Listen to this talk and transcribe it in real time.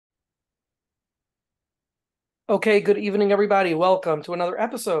Okay, good evening, everybody. Welcome to another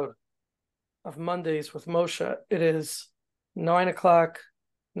episode of Mondays with Moshe. It is 9 o'clock,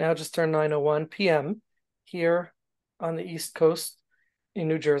 now just turned 9:01 p.m. here on the East Coast in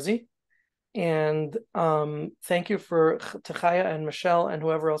New Jersey. And thank you to Chaya and Michelle and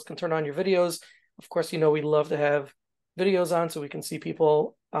whoever else can turn on your videos. Of course, we love to have videos on so we can see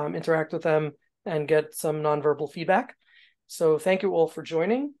people, interact with them, and get some nonverbal feedback. So thank you all for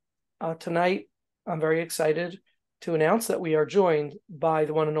joining. Tonight, I'm very excited to announce that we are joined by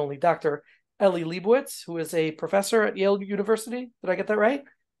the one and only Dr. Ellie Lebowitz, who is a professor at Yale University. Did I get that right?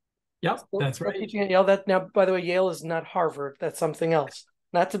 Yep, that's Still right. teaching at Yale. That now, by the way, Yale is not Harvard. That's something else.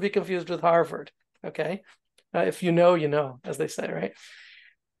 Not to be confused with Harvard. Okay, if you know, you know, as they say, right?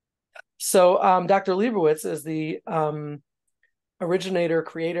 So, Dr. Lebowitz is the originator,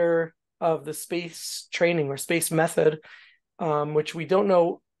 creator of the space training or space method, which we don't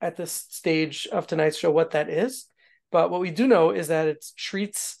know at this stage of tonight's show what that is. But what we do know is that it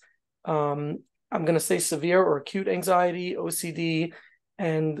treats, I'm going to say, severe or acute anxiety, OCD,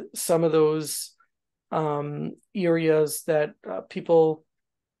 and some of those areas that people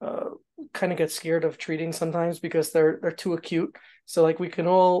kind of get scared of treating sometimes because they're too acute. So, like, we can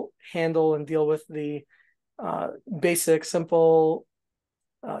all handle and deal with the basic, simple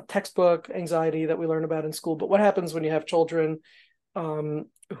textbook anxiety that we learn about in school. But what happens when you have children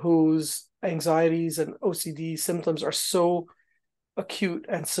whose anxieties and OCD symptoms are so acute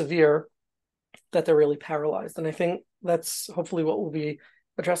and severe that they're really paralyzed? And I think that's hopefully what we'll be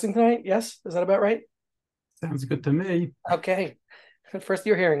addressing tonight. Yes, is that about right? Sounds good to me. Okay, first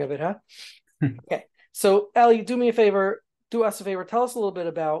you're hearing of it, huh? Okay, so Ellie, do me a favor, do us a favor, tell us a little bit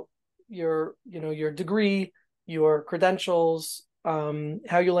about your degree, your credentials,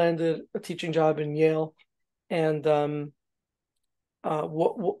 how you landed a teaching job in Yale, and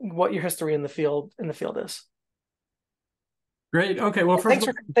what your history in the field is. Great. Okay. Well, first of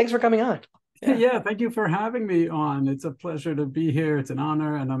all, Thanks for coming on. Yeah. yeah, thank you for having me on. It's a pleasure to be here. It's an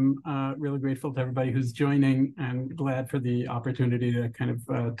honor, and I'm really grateful to everybody who's joining, and glad for the opportunity to kind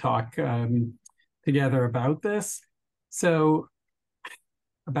of talk together about this. So,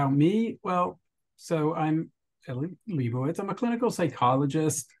 about me, so I'm Ellie Lebowitz. I'm a clinical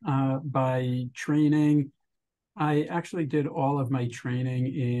psychologist by training. I actually did all of my training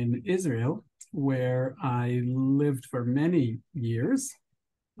in Israel, where I lived for many years.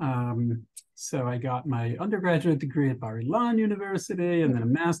 Um, so I got my undergraduate degree at Bar Ilan University, and then a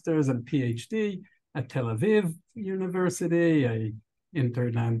master's and a PhD at Tel Aviv University. I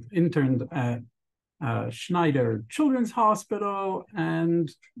interned at Schneider Children's Hospital and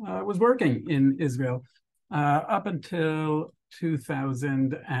was working in Israel up until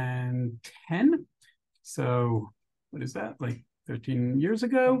 2010. So what is that, like 13 years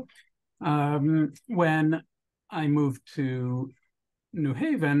ago, when I moved to New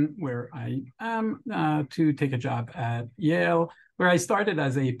Haven, where I am, to take a job at Yale, where I started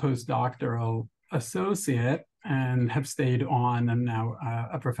as a postdoctoral associate and have stayed on. I'm now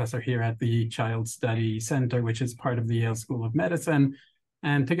a professor here at the Child Study Center, which is part of the Yale School of Medicine.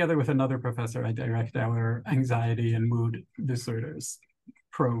 And together with another professor, I direct our anxiety and mood disorders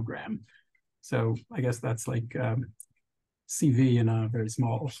program. So I guess that's like CV in a very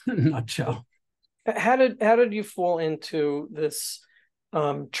small nutshell. How did you fall into this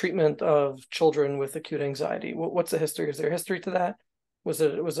treatment of children with acute anxiety? What's the history? Is there a history to that? Was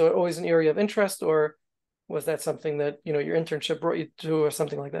it always an area of interest, or was that something that your internship brought you to, or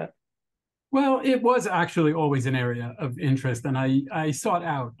something like that? Well, it was actually always an area of interest, and I sought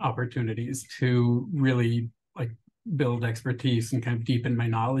out opportunities to really like build expertise and kind of deepen my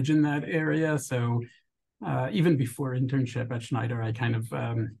knowledge in that area. So even before internship at Schneider,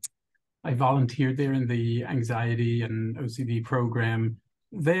 I volunteered there in the anxiety and OCD program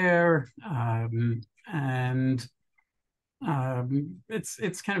there, and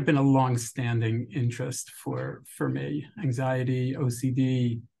it's kind of been a long-standing interest for me, anxiety,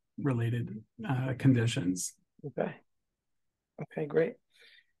 OCD related conditions. Okay. Okay, great.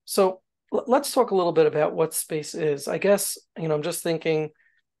 So let's talk a little bit about what space is. I guess, I'm just thinking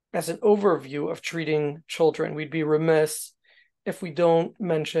as an overview of treating children, we'd be remiss if we don't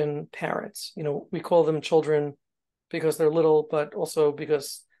mention parents. We call them children because they're little, but also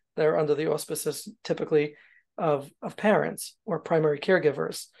because they're under the auspices typically of parents or primary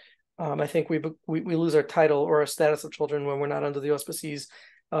caregivers. I think we lose our title or our status of children when we're not under the auspices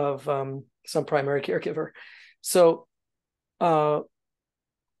of some primary caregiver. So I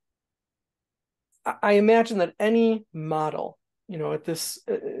imagine that any model, at this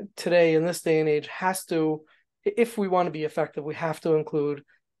today in this day and age, has to, if we want to be effective, we have to include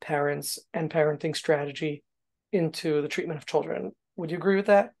parents and parenting strategy into the treatment of children. Would you agree with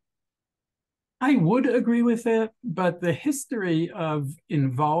that? I would agree with it, but the history of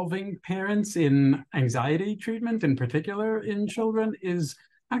involving parents in anxiety treatment, in particular in children, is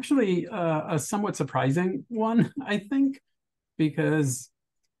actually a somewhat surprising one, I think, because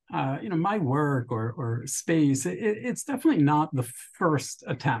my work or space, it's definitely not the first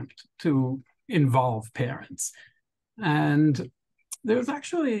attempt to involve parents. And there's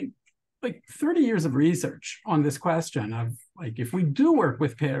actually like 30 years of research on this question of like, if we do work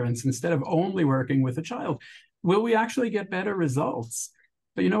with parents instead of only working with a child, will we actually get better results?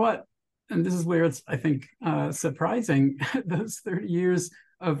 But you know what? And this is where it's, I think, surprising. Those 30 years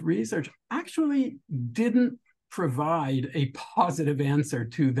of research actually didn't provide a positive answer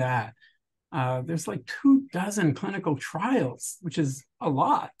to that. There's like 24 clinical trials, which is a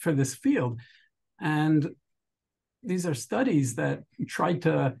lot for this field. And these are studies that tried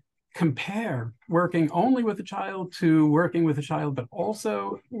to compare working only with a child to working with a child, but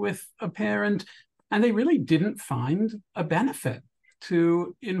also with a parent. And they really didn't find a benefit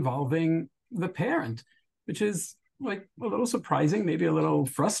to involving the parent, which is like a little surprising, maybe a little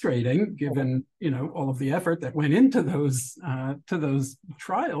frustrating, given all of the effort that went into those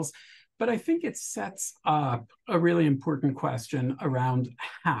trials. But I think it sets up a really important question around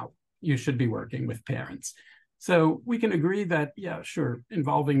how you should be working with parents. So we can agree that, yeah, sure,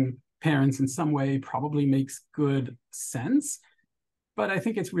 involving parents in some way probably makes good sense. But I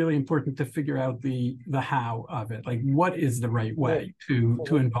think it's really important to figure out the how of it. Like, what is the right way to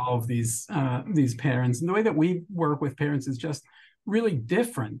involve these parents? And the way that we work with parents is just really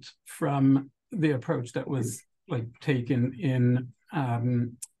different from the approach that was like taken in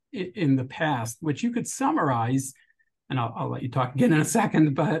the past, which you could summarize. And I'll let you talk again in a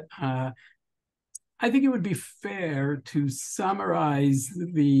second, but I think it would be fair to summarize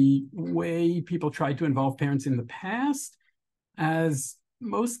the way people tried to involve parents in the past as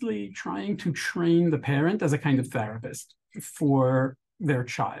mostly trying to train the parent as a kind of therapist for their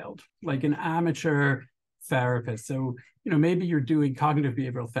child, like an amateur therapist. So, maybe you're doing cognitive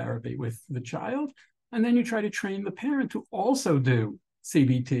behavioral therapy with the child, and then you try to train the parent to also do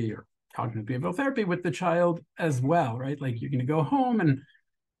CBT or cognitive behavioral therapy with the child as well, right? Like, you're going to go home and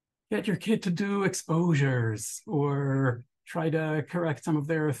get your kid to do exposures or try to correct some of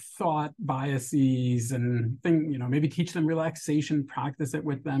their thought biases and maybe teach them relaxation, practice it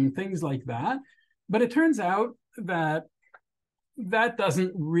with them, things like that. But it turns out that that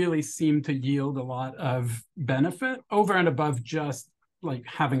doesn't really seem to yield a lot of benefit over and above just like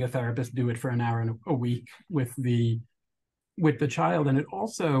having a therapist do it for an hour a week with the child. And it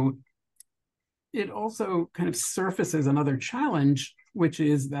also kind of surfaces another challenge, which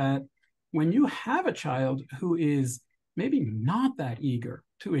is that when you have a child who is maybe not that eager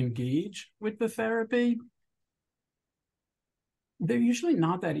to engage with the therapy, they're usually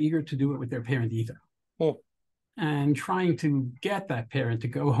not that eager to do it with their parent either. And trying to get that parent to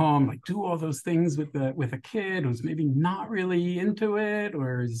go home, like do all those things with a kid who's maybe not really into it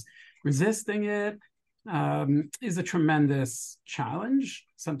or is resisting it, is a tremendous challenge.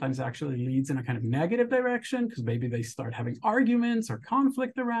 Sometimes actually leads in a kind of negative direction because maybe they start having arguments or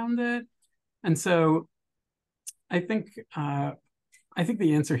conflict around it. And so I think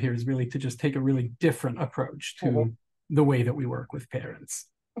the answer here is really to just take a really different approach to the way that we work with parents.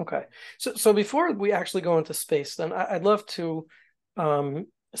 Okay. So before we actually go into space, then I'd love to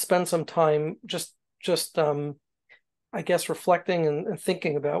spend some time just I guess reflecting and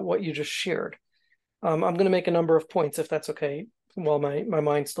thinking about what you just shared. I'm going to make a number of points, if that's okay, while my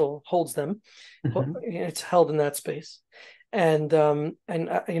mind still holds them. It's held in that space. And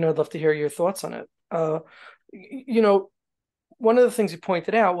I'd love to hear your thoughts on it. One of the things you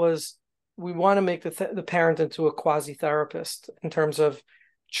pointed out was we want to make the parent into a quasi-therapist in terms of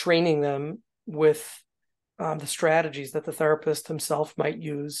training them with the strategies that the therapist himself might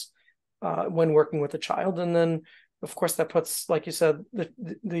use when working with a child. And then, of course, that puts, like you said,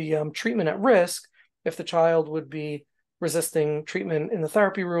 the treatment at risk. If the child would be resisting treatment in the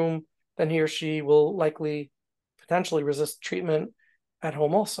therapy room, then he or she will likely potentially resist treatment at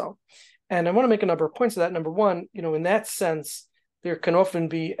home also. And I want to make a number of points of that. Number one, in that sense, there can often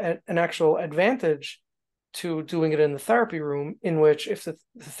be an actual advantage to doing it in the therapy room, in which if the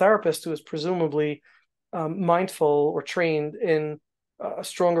therapist, who is presumably mindful or trained in a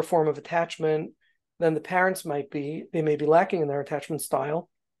stronger form of attachment than the parents might be, they may be lacking in their attachment style.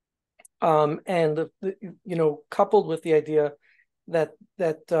 And coupled with the idea that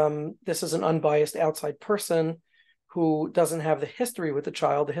this is an unbiased outside person who doesn't have the history with the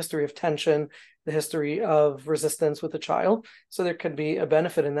child, the history of tension, the history of resistance with the child. So there could be a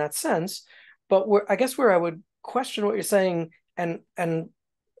benefit in that sense. But I guess where I would question what you're saying, and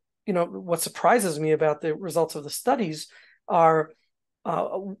what surprises me about the results of the studies are,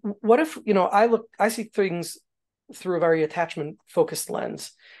 what if I see things through a very attachment focused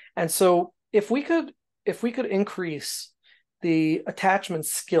lens, and so if we could increase the attachment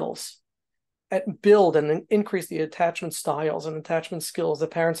skills, build and increase the attachment styles and attachment skills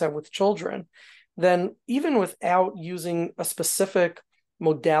that parents have with children, then even without using a specific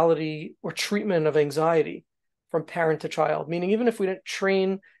modality or treatment of anxiety from parent to child, meaning even if we didn't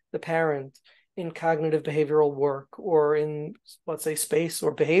train the parent in cognitive behavioral work or in, let's say, space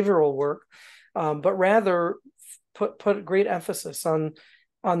or behavioral work, but rather put great emphasis on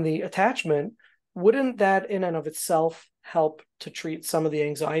the attachment, wouldn't that in and of itself help to treat some of the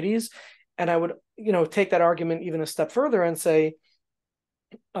anxieties? And I would, take that argument even a step further and say,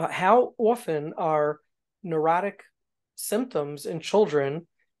 how often are neurotic symptoms in children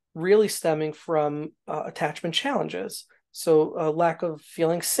really stemming from attachment challenges? So lack of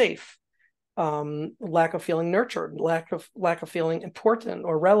feeling safe, lack of feeling nurtured, lack of feeling important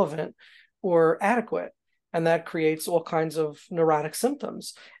or relevant or adequate. And that creates all kinds of neurotic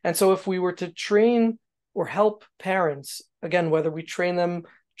symptoms. And so if we were to train or help parents, again, whether we train them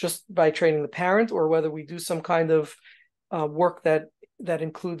just by training the parent or whether we do some kind of work that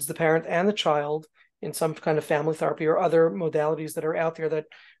includes the parent and the child in some kind of family therapy or other modalities that are out there that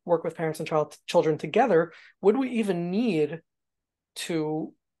work with parents and children together, would we even need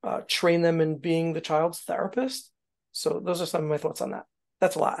to train them in being the child's therapist? So those are some of my thoughts on that.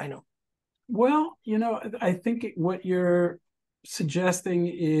 That's a lot, I know. Well, I think what you're suggesting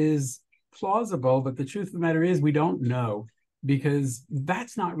is plausible, but the truth of the matter is we don't know, because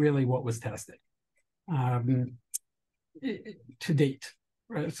that's not really what was tested to date.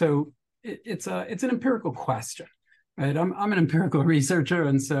 Right? So it's an empirical question, right? I'm an empirical researcher,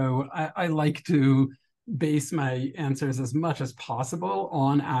 and so I like to base my answers as much as possible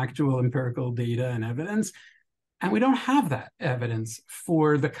on actual empirical data and evidence. And we don't have that evidence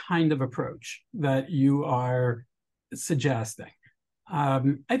for the kind of approach that you are suggesting.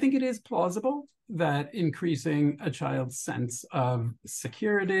 I think it is plausible that increasing a child's sense of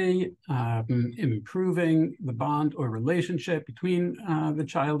security, improving the bond or relationship between the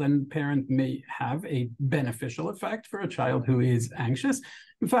child and parent may have a beneficial effect for a child who is anxious.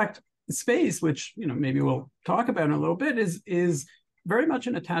 In fact, space, which maybe we'll talk about in a little bit, is very much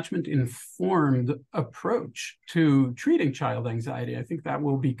an attachment-informed approach to treating child anxiety. I think that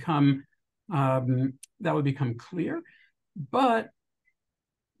will become clear, but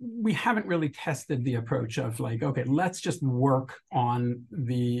we haven't really tested the approach of like, okay, let's just work on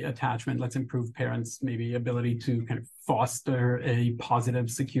the attachment. Let's improve parents' maybe ability to kind of foster a positive,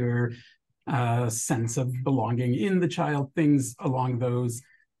 secure sense of belonging in the child. Things along those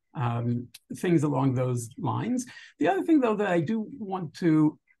lines. The other thing, though, that I do want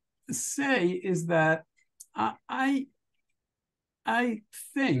to say is that I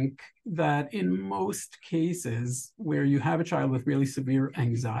think that in most cases where you have a child with really severe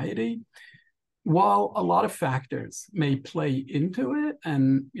anxiety, while a lot of factors may play into it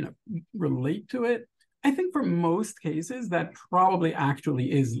and relate to it, I think for most cases that probably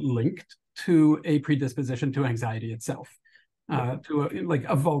actually is linked to a predisposition to anxiety itself. To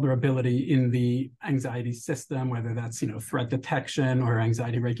a vulnerability in the anxiety system, whether that's threat detection or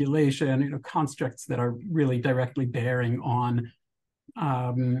anxiety regulation, constructs that are really directly bearing on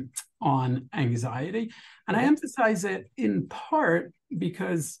anxiety. And I emphasize it in part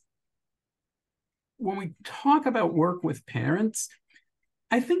because when we talk about work with parents,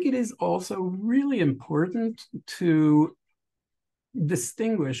 I think it is also really important to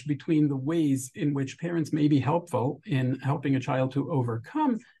distinguish between the ways in which parents may be helpful in helping a child to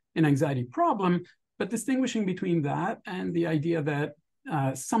overcome an anxiety problem, but distinguishing between that and the idea that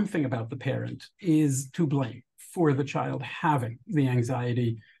something about the parent is to blame for the child having the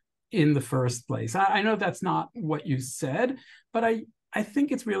anxiety in the first place. I know that's not what you said, but I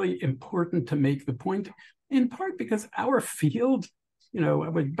think it's really important to make the point, in part because our field,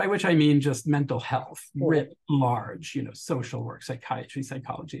 by which I mean just mental health writ large, social work, psychiatry,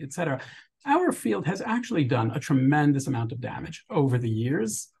 psychology, et cetera. Our field has actually done a tremendous amount of damage over the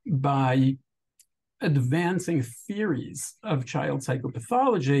years by advancing theories of child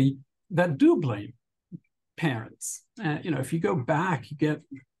psychopathology that do blame parents. If you go back, you get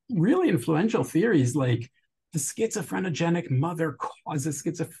really influential theories like the schizophrenogenic mother causes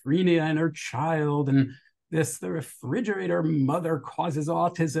schizophrenia in her child, and the refrigerator mother causes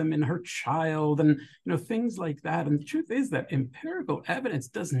autism in her child, and things like that. And the truth is that empirical evidence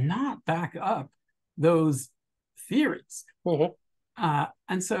does not back up those theories.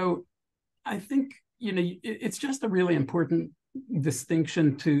 And so I think it's just a really important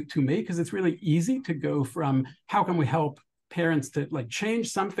distinction to make, because it's really easy to go from how can we help parents to like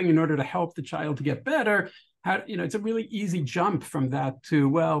change something in order to help the child to get better. It's a really easy jump from that to,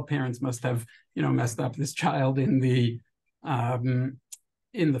 well, parents must have messed up this child in the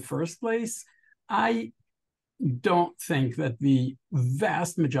first place. I don't think that the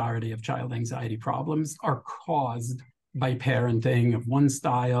vast majority of child anxiety problems are caused by parenting of one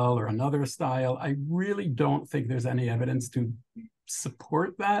style or another style. I really don't think there's any evidence to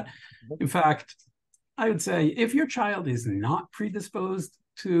support that. In fact, I would say if your child is not predisposed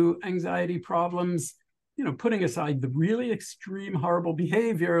to anxiety problems, putting aside the really extreme horrible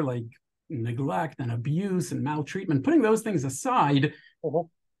behavior like neglect and abuse and maltreatment, putting those things aside,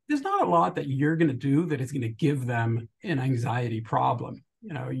 there's not a lot that you're going to do that is going to give them an anxiety problem.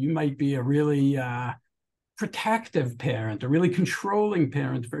 You might be a really protective parent, a really controlling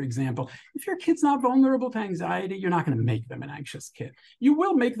parent, for example. If your kid's not vulnerable to anxiety, you're not going to make them an anxious kid. You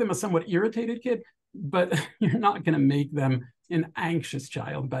will make them a somewhat irritated kid, but you're not going to make them an anxious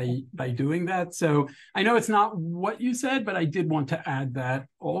child by doing that. So I know it's not what you said, but I did want to add that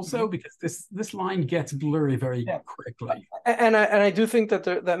also, because this line gets blurry very quickly. And I do think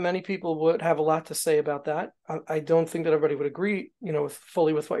that many people would have a lot to say about that. I don't think that everybody would agree,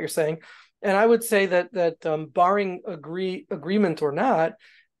 fully with what you're saying. And I would say that barring agreement or not,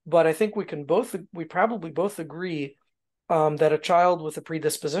 but I think we probably both agree that a child with a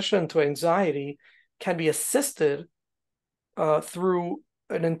predisposition to anxiety can be assisted through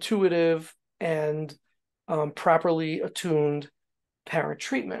an intuitive and properly attuned parent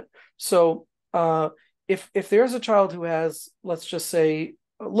treatment. So if there's a child who has, let's just say,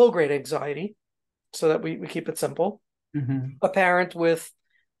 low-grade anxiety, so that we keep it simple, a parent with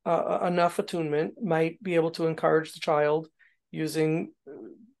enough attunement might be able to encourage the child using,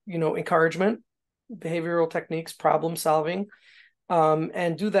 encouragement, behavioral techniques, problem solving,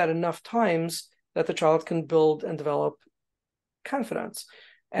 and do that enough times that the child can build and develop confidence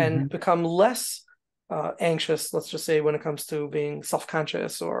and become less anxious, let's just say, when it comes to being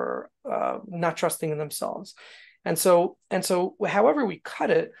self-conscious or not trusting in themselves. And so however we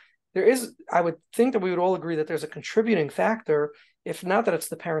cut it, I would think that we would all agree that there's a contributing factor, if not that it's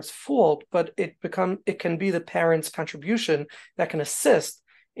the parent's fault, but it can be the parent's contribution that can assist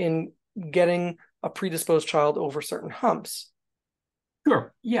in getting a predisposed child over certain humps.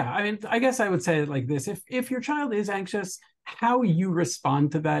 Sure. Yeah. I mean, I guess I would say it like this. If your child is anxious, how you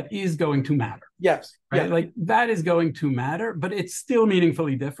respond to that is going to matter. Yes. Right. Yeah. Like that is going to matter, but it's still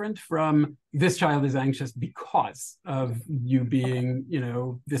meaningfully different from this child is anxious because of you being,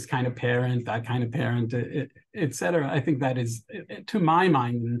 this kind of parent, that kind of parent, et cetera. I think that is, to my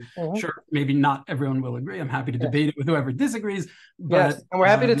mind, and sure, maybe not everyone will agree. I'm happy to debate it with whoever disagrees. But, yes. And we're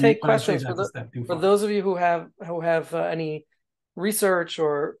happy to take questions for those of you who have any research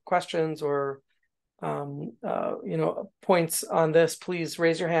or questions or points on this. Please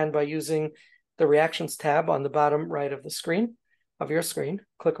raise your hand by using the reactions tab on the bottom right of your screen.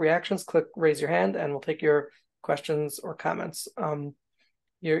 Click reactions, click raise your hand, and we'll take your questions or comments.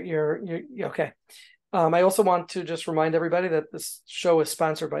 You're okay. I also want to just remind everybody that this show is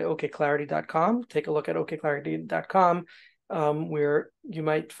sponsored by okclarity.com. Take a look at okclarity.com, where you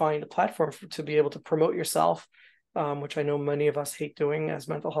might find a platform to be able to promote yourself, which I know many of us hate doing as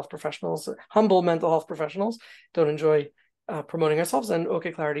mental health professionals. Humble mental health professionals don't enjoy promoting ourselves, and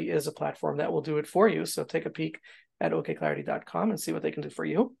OK Clarity is a platform that will do it for you. So take a peek at okclarity.com and see what they can do for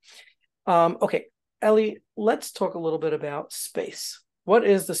you. Okay, Ellie, let's talk a little bit about space. What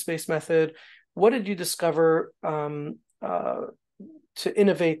is the space method? What did you discover to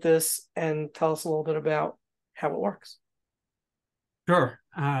innovate this? And tell us a little bit about how it works. Sure,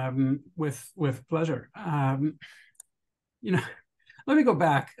 with pleasure. Let me go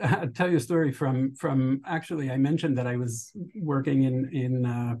back, tell you a story from actually, I mentioned that I was working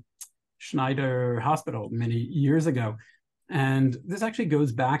in Schneider Hospital many years ago. And this actually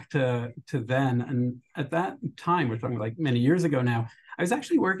goes back to then. And at that time, we're talking like many years ago now, I was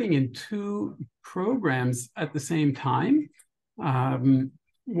actually working in two programs at the same time.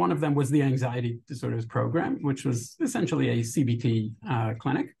 One of them was the anxiety disorders program, which was essentially a CBT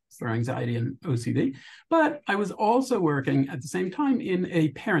clinic for anxiety and OCD. But I was also working at the same time in a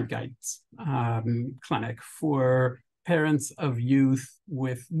parent guidance clinic for parents of youth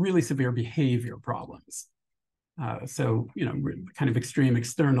with really severe behavior problems. So, kind of extreme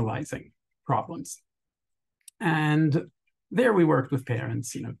externalizing problems. And there we worked with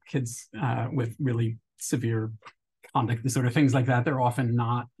parents, kids with really severe conduct disorder, things like that. They're often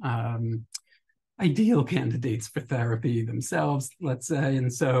not ideal candidates for therapy themselves, let's say.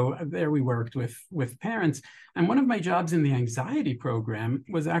 And so there we worked with parents. And one of my jobs in the anxiety program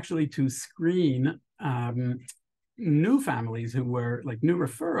was actually to screen new families who were like new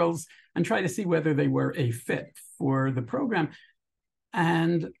referrals and try to see whether they were a fit for the program.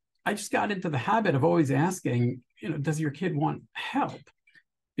 And I just got into the habit of always asking, does your kid want help?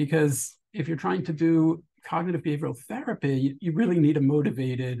 Because if you're trying to do cognitive behavioral therapy, you really need a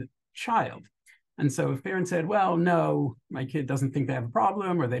motivated child. And so if parents said, well, no, my kid doesn't think they have a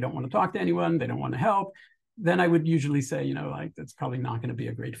problem, or they don't want to talk to anyone, they don't want to help, then I would usually say, like, that's probably not going to be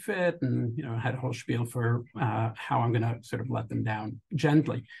a great fit. And, I had a whole spiel for how I'm going to sort of let them down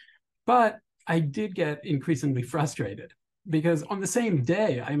gently. But I did get increasingly frustrated because on the same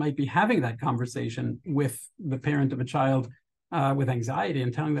day, I might be having that conversation with the parent of a child with anxiety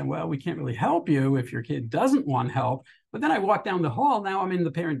and telling them, well, we can't really help you if your kid doesn't want help. But then I walk down the hall. Now I'm in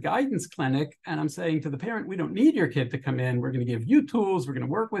the parent guidance clinic and I'm saying to the parent, we don't need your kid to come in. We're going to give you tools. We're going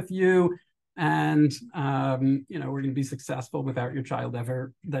to work with you. And, we're going to be successful without your child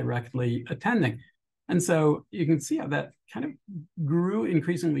ever directly attending. And so you can see how that kind of grew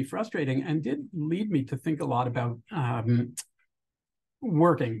increasingly frustrating and did lead me to think a lot about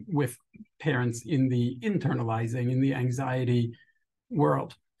working with parents in the internalizing, in the anxiety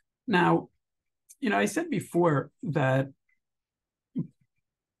world. Now, I said before that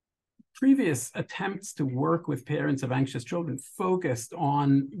previous attempts to work with parents of anxious children focused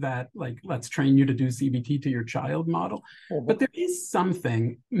on that, like, let's train you to do CBT to your child model. But there is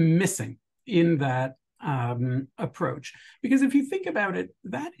something missing in that approach. Because if you think about it,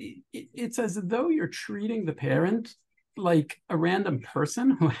 it's as though you're treating the parent like a random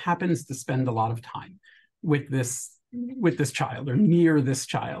person who happens to spend a lot of time with this child or near this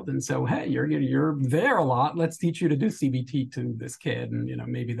child. And so, hey, you're there a lot. Let's teach you to do CBT to this kid. And,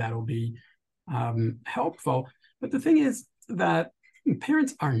 maybe that'll be helpful. But the thing is that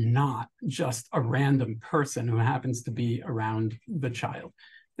parents are not just a random person who happens to be around the child.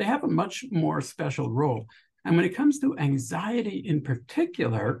 They have a much more special role. And when it comes to anxiety in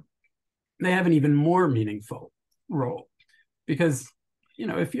particular, they have an even more meaningful role. Because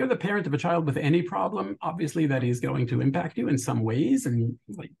if you're the parent of a child with any problem, obviously that is going to impact you in some ways, and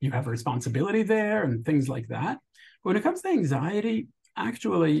like you have a responsibility there and things like that. But when it comes to anxiety,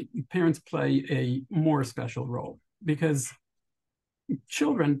 actually parents play a more special role because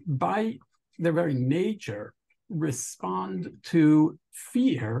children, by their very nature, respond to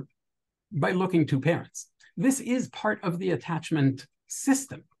fear by looking to parents. This is part of the attachment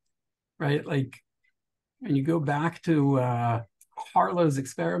system, right? Like when you go back to Harlow's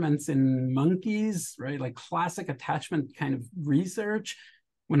experiments in monkeys, right? Like classic attachment kind of research.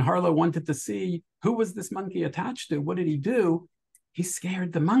 When Harlow wanted to see who was this monkey attached to, what did he do? He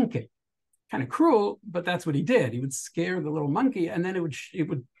scared the monkey. Kind of cruel, but that's what he did. He would scare the little monkey, and then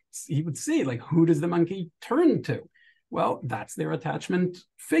he would see, like, who does the monkey turn to? Well, that's their attachment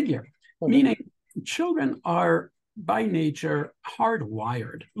figure. Meaning children are by nature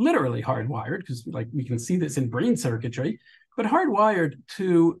hardwired, literally hardwired, because like we can see this in brain circuitry, but hardwired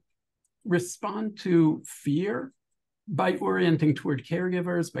to respond to fear by orienting toward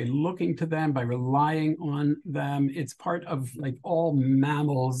caregivers, by looking to them, by relying on them. It's part of like all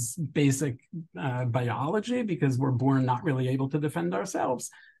mammals' basic biology because we're born not really able to defend ourselves.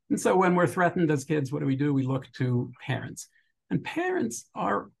 And so when we're threatened as kids, what do? We look to parents. And parents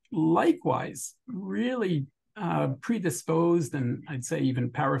are likewise really predisposed, and I'd say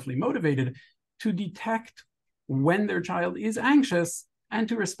even powerfully motivated, to detect when their child is anxious and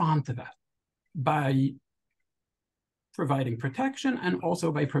to respond to that by providing protection and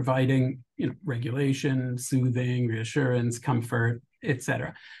also by providing, regulation, soothing, reassurance, comfort,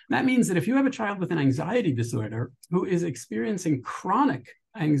 etc. That means that if you have a child with an anxiety disorder who is experiencing chronic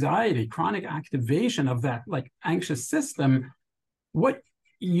anxiety, chronic activation of that like anxious system, what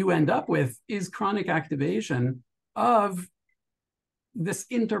you end up with is chronic activation of this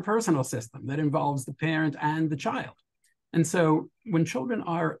interpersonal system that involves the parent and the child. And so when children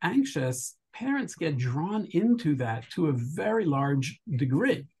are anxious, parents get drawn into that to a very large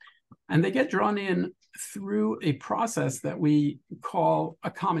degree. And they get drawn in through a process that we call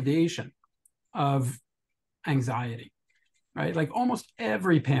accommodation of anxiety, right? Like almost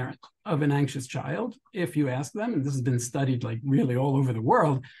every parent of an anxious child, if you ask them, and this has been studied like really all over the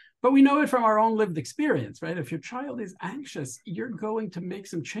world, but we know it from our own lived experience, right? If your child is anxious, you're going to make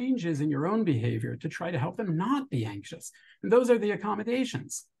some changes in your own behavior to try to help them not be anxious. And those are the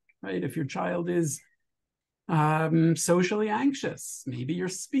accommodations, right? If your child is socially anxious, maybe you're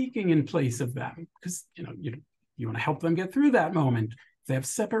speaking in place of them because you want to help them get through that moment. If they have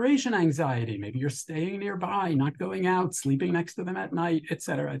separation anxiety, maybe you're staying nearby, not going out, sleeping next to them at night, et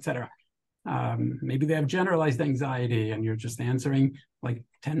cetera, et cetera. Maybe they have generalized anxiety and you're just answering like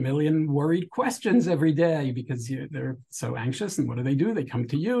 10 million worried questions every day because they're so anxious. And what do? They come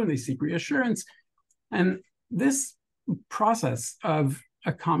to you and they seek reassurance. And this process of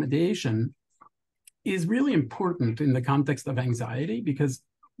accommodation is really important in the context of anxiety, because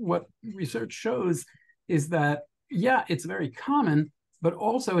what research shows is that, yeah, it's very common, but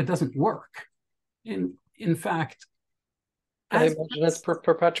also it doesn't work. In fact, I imagine it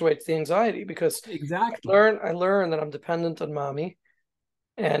perpetuates the anxiety, because exactly. I learn that I'm dependent on mommy,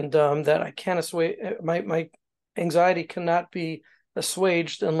 and that I can't assuage my anxiety cannot be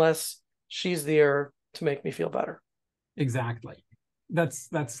assuaged unless she's there to make me feel better. Exactly. That's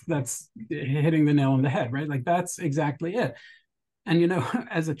hitting the nail on the head, right? Like that's exactly it. And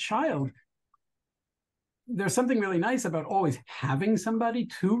as a child, there's something really nice about always having somebody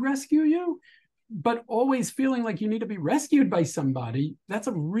to rescue you, but always feeling like you need to be rescued by somebody. That's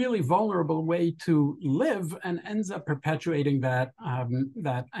a really vulnerable way to live and ends up perpetuating that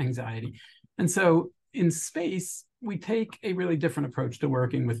anxiety. And so in space, we take a really different approach to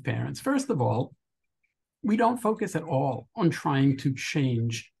working with parents. First of all, we don't focus at all on trying to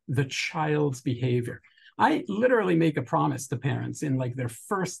change the child's behavior. I literally make a promise to parents in like their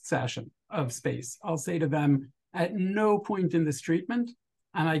first session of space. I'll say to them, at no point in this treatment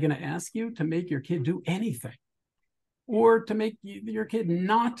am I going to ask you to make your kid do anything or to make your kid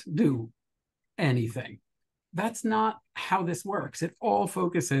not do anything. That's not how this works. It all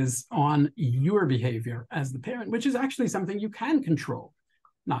focuses on your behavior as the parent, which is actually something you can control.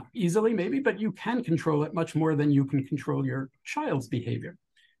 Not easily, maybe, but you can control it much more than you can control your child's behavior.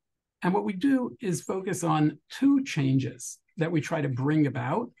 And what we do is focus on two changes that we try to bring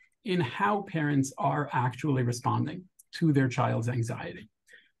about in how parents are actually responding to their child's anxiety.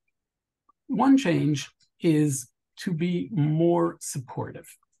 One change is to be more supportive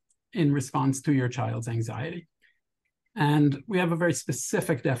in response to your child's anxiety. And we have a very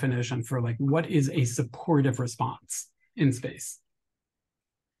specific definition for like what is a supportive response in space.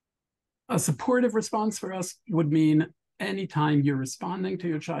 A supportive response for us would mean anytime you're responding to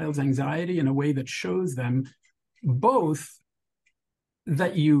your child's anxiety in a way that shows them both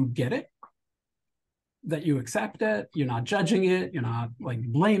that you get it, that you accept it, you're not judging it, you're not like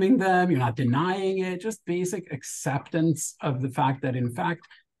blaming them, you're not denying it, just basic acceptance of the fact that in fact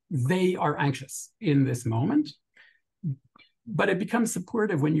they are anxious in this moment. But it becomes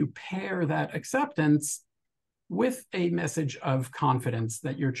supportive when you pair that acceptance with a message of confidence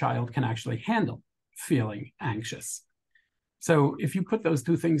that your child can actually handle feeling anxious. So if you put those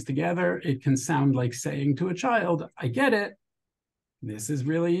two things together, it can sound like saying to a child, I get it, this is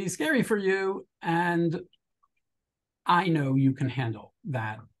really scary for you, and I know you can handle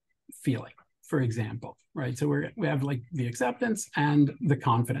that feeling, for example, right? So we have like the acceptance and the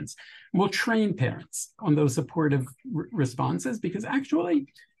confidence. We'll train parents on those supportive responses, because actually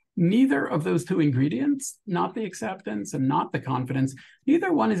neither of those two ingredients, not the acceptance and not the confidence,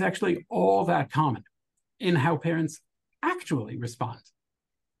 neither one is actually all that common in how parents actually respond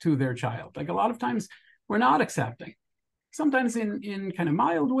to their child. Like a lot of times we're not accepting, sometimes in kind of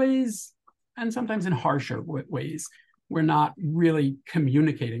mild ways and sometimes in harsher ways. We're not really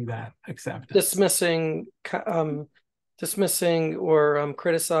communicating that acceptance. Dismissing or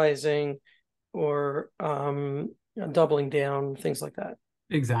criticizing or doubling down, things like that.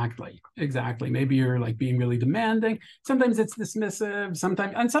 Exactly. Maybe you're like being really demanding. Sometimes it's dismissive,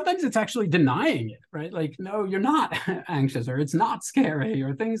 sometimes it's actually denying it, right? Like, no, you're not anxious, or it's not scary,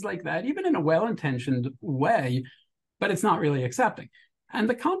 or things like that, even in a well-intentioned way, but it's not really accepting. And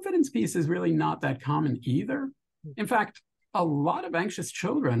the confidence piece is really not that common either. In fact, a lot of anxious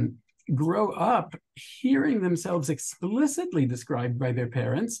children grow up hearing themselves explicitly described by their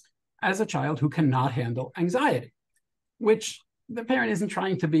parents as a child who cannot handle anxiety, which the parent isn't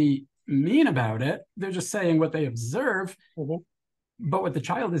trying to be mean about it. They're just saying what they observe. Mm-hmm. But what the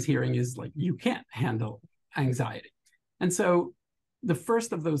child is hearing is like, you can't handle anxiety. And so the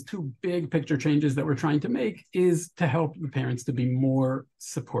first of those two big picture changes that we're trying to make is to help the parents to be more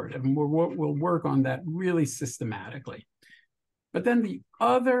supportive. And we'll work on that really systematically. But then the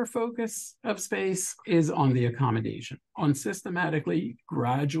other focus of space is on the accommodation, on systematically,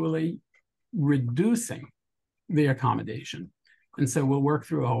 gradually reducing the accommodation. And so we'll work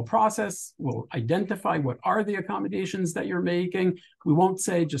through a whole process. We'll identify what are the accommodations that you're making. We won't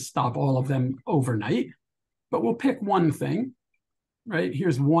say just stop all of them overnight, but we'll pick one thing, right?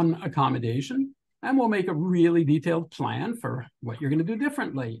 Here's one accommodation. And we'll make a really detailed plan for what you're going to do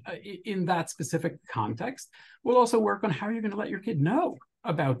differently in that specific context. We'll also work on how you're going to let your kid know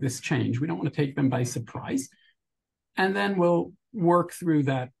about this change. We don't want to take them by surprise. And then we'll work through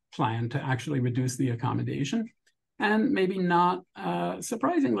that plan to actually reduce the accommodation. And maybe not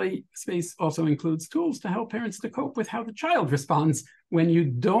surprisingly, SPACE also includes tools to help parents to cope with how the child responds when you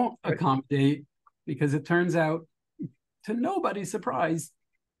don't accommodate, because it turns out, to nobody's surprise,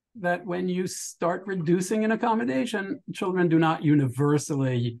 that when you start reducing an accommodation, children do not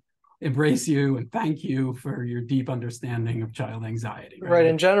universally embrace you and thank you for your deep understanding of child anxiety. Right.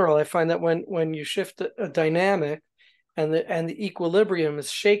 In general, I find that when you shift a dynamic and the equilibrium is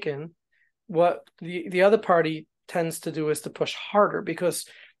shaken, what the other party tends to do is to push harder because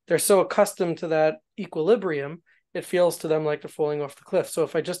they're so accustomed to that equilibrium, it feels to them like they're falling off the cliff. So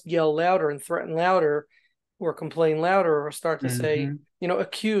if I just yell louder and threaten louder or complain louder or start to say,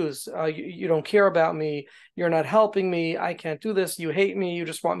 accuse, you don't care about me, you're not helping me, I can't do this, you hate me, you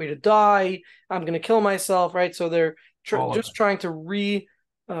just want me to die, I'm going to kill myself, right? So they're just trying to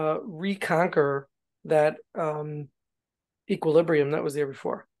reconquer that equilibrium that was there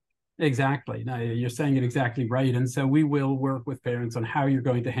before. Exactly. No, you're saying it exactly right. And so we will work with parents on how you're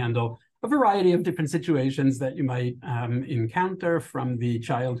going to handle a variety of different situations that you might encounter, from the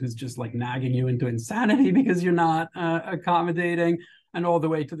child who's just like nagging you into insanity because you're not accommodating, and all the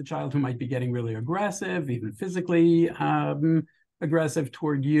way to the child who might be getting really aggressive, even physically aggressive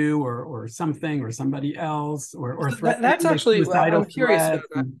toward you or something or somebody else, or threatening. That's actually, I'm curious about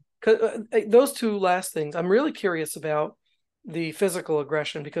that. And, Those two last things, I'm really curious about the physical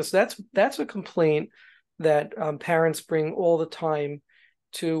aggression, because that's a complaint that parents bring all the time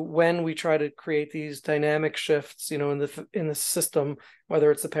to when we try to create these dynamic shifts, in the system, whether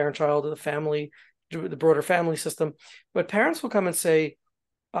it's the parent-child or the family, the broader family system. But parents will come and say,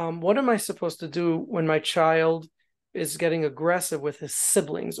 what am I supposed to do when my child is getting aggressive with his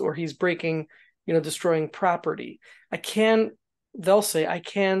siblings, or he's breaking, destroying property? They'll say, I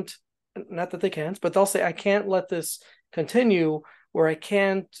can't, not that they can't, but they'll say, I can't let this continue, or I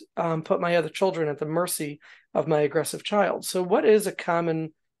can't put my other children at the mercy of my aggressive child. So what is a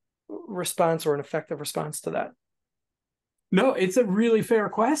common response or an effective response to that? No, it's a really fair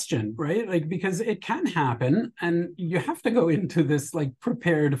question, right? Like, because it can happen, and you have to go into this like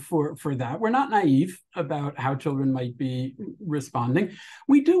prepared for that. We're not naive about how children might be responding.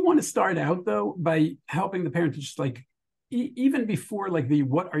 We do want to start out, though, by helping the parent to just like, even before like the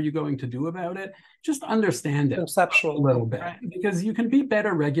what are you going to do about it, just understand it conceptual a little bit, right? Because you can be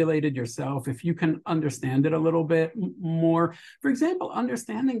better regulated yourself if you can understand it a little bit more. For example,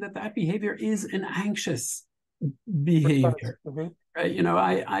 understanding that behavior is an anxious behavior,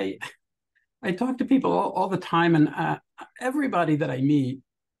 right? I talk to people all the time, and everybody that I meet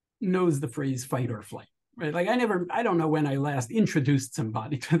knows the phrase fight or flight. Right? Like I don't know when I last introduced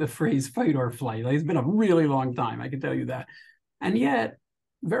somebody to the phrase fight or flight. Like, it's been a really long time, I can tell you that. And yet,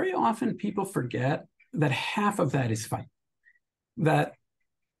 very often people forget that half of that is fight. That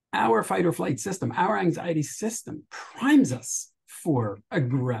our fight or flight system, our anxiety system, primes us for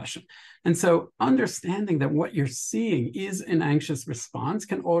aggression. And so understanding that what you're seeing is an anxious response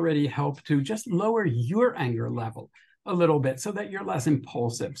can already help to just lower your anger level a little bit, so that you're less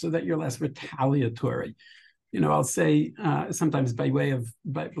impulsive, so that you're less retaliatory. I'll say sometimes like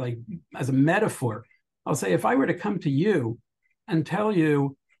as a metaphor, I'll say, if I were to come to you and tell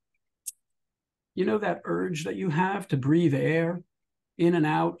you, that urge that you have to breathe air in and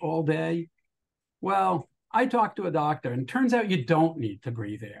out all day, well, I talked to a doctor, and it turns out you don't need to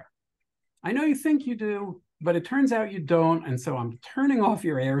breathe air. I know you think you do, but it turns out you don't, and so I'm turning off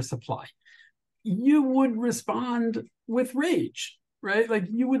your air supply. You would respond with rage, right? Like,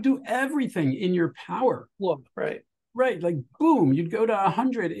 you would do everything in your power. Right. Right. Like, boom, you'd go to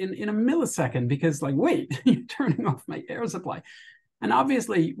 100 in a millisecond because, like, wait, you're turning off my air supply. And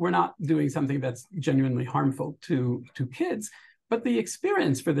obviously, we're not doing something that's genuinely harmful to kids, but the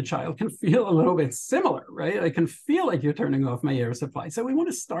experience for the child can feel a little bit similar, right? It can feel like you're turning off my air supply. So we want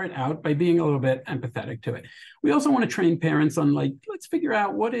to start out by being a little bit empathetic to it. We also want to train parents on, like, let's figure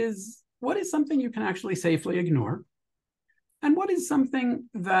out what is something you can actually safely ignore, and what is something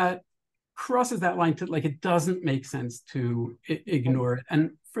that crosses that line to, like, it doesn't make sense to ignore it.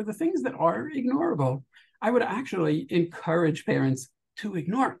 And for the things that are ignorable, I would actually encourage parents to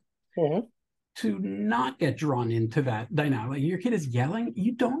ignore it, to not get drawn into that dynamic. Like, your kid is yelling,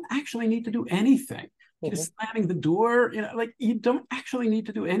 you don't actually need to do anything. Just slamming the door, like, you don't actually need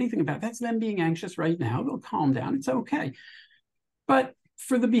to do anything about it. That's them being anxious right now. They'll calm down. It's okay. But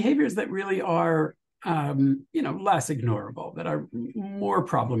for the behaviors that really are less ignorable, that are more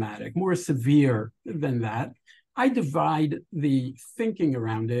problematic, more severe than that, I divide the thinking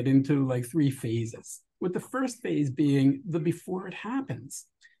around it into like 3 phases, with the first phase being the before it happens,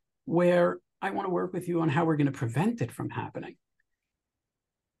 where I want to work with you on how we're going to prevent it from happening.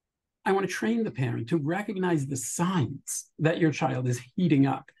 I want to train the parent to recognize the signs that your child is heating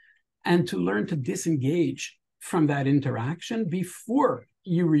up and to learn to disengage from that interaction before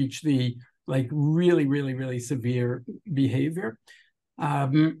you reach the like really, really, really severe behavior.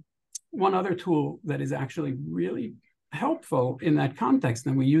 One other tool that is actually really helpful in that context,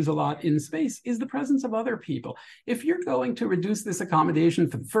 and we use a lot in space, is the presence of other people. If you're going to reduce this accommodation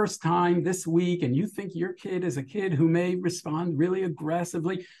for the first time this week, and you think your kid is a kid who may respond really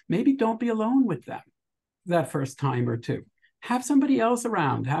aggressively, maybe don't be alone with them that first time or two. Have somebody else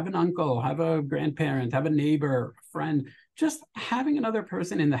around, have an uncle, have a grandparent, have a neighbor, a friend. Just having another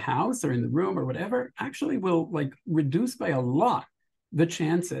person in the house or in the room or whatever actually will like reduce by a lot the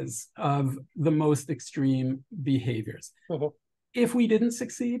chances of the most extreme behaviors. If we didn't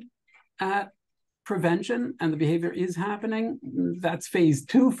succeed at prevention and the behavior is happening, that's phase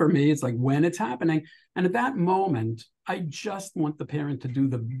 2 for me. It's like when it's happening. And at that moment, I just want the parent to do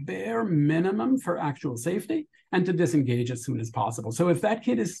the bare minimum for actual safety and to disengage as soon as possible. So if that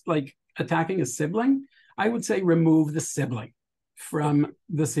kid is like attacking a sibling, I would say remove the sibling from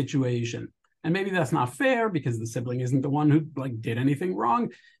the situation. And maybe that's not fair because the sibling isn't the one who like did anything wrong.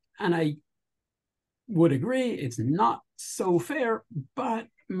 And I would agree it's not so fair, but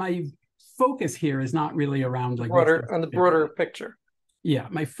my focus here is not really around like the broader picture. Yeah,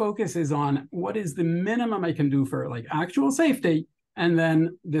 my focus is on what is the minimum I can do for like actual safety and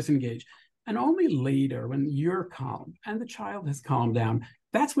then disengage. And only later, when you're calm and the child has calmed down,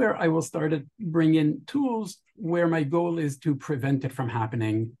 that's where I will start to bring in tools where my goal is to prevent it from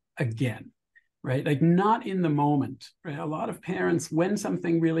happening again, right? Like not in the moment, right? A lot of parents, when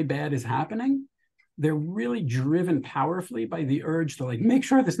something really bad is happening, they're really driven powerfully by the urge to like make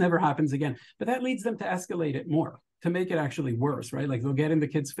sure this never happens again. But that leads them to escalate it more, to make it actually worse, right? Like they'll get in the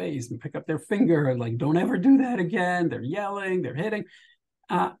kid's face and pick up their finger and like, don't ever do that again. They're yelling, they're hitting.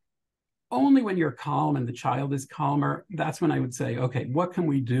 Only when you're calm and the child is calmer, that's when I would say, okay, what can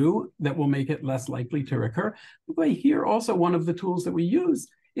we do that will make it less likely to recur? But here also one of the tools that we use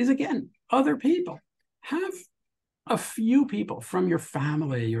is, again, other people. Have a few people from your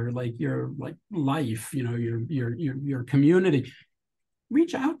family or like your like life, you know, your community,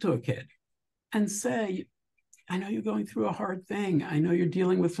 reach out to a kid and say, I know you're going through a hard thing. I know you're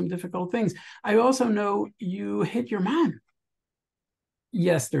dealing with some difficult things. I also know you hit your mom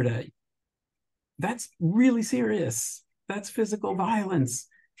yesterday. That's really serious. That's physical violence.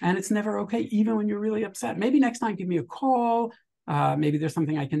 And it's never okay, even when you're really upset. Maybe next time, give me a call. Maybe there's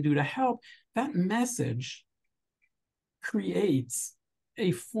something I can do to help. That message creates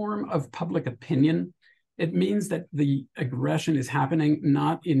a form of public opinion. It means that the aggression is happening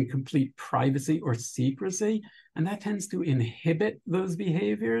not in complete privacy or secrecy. And that tends to inhibit those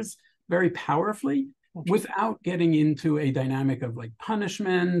behaviors very powerfully, without getting into a dynamic of like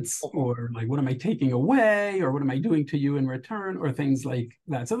punishments or like, what am I taking away or what am I doing to you in return or things like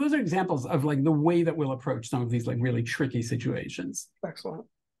that. So those are examples of like the way that we'll approach some of these like really tricky situations. Excellent.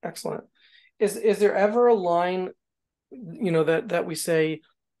 Excellent. Is there ever a line, you know, that we say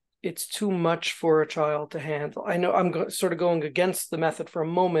it's too much for a child to handle? I know I'm sort of going against the method for a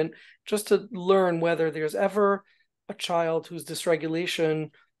moment, just to learn whether there's ever a child whose dysregulation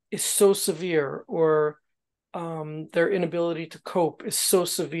is so severe or their inability to cope is so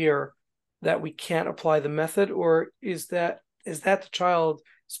severe that we can't apply the method, or is that the child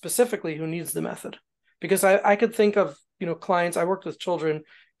specifically who needs the method? Because I could think of, you know, clients. I worked with children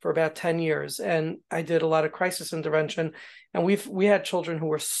for about 10 years and I did a lot of crisis intervention, and we had children who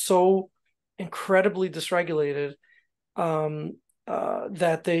were so incredibly dysregulated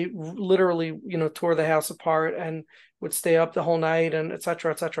that they literally, you know, tore the house apart and would stay up the whole night and et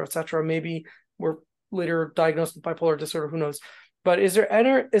cetera, et cetera, et cetera. Maybe were later diagnosed with bipolar disorder, who knows? But is there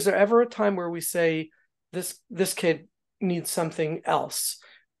ever a time where we say this kid needs something else?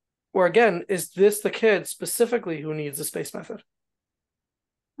 Or again, is this the kid specifically who needs the space method?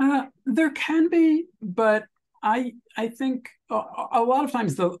 There can be, but I think a lot of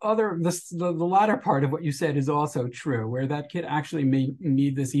times the latter part of what you said is also true, where that kid actually may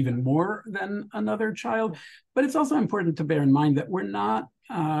need this even more than another child. But it's also important to bear in mind that we're not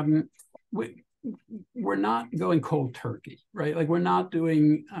going cold turkey, right? Like we're not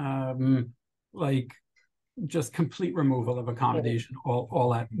doing like just complete removal of accommodation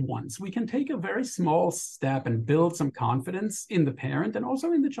all at once. We can take a very small step and build some confidence in the parent and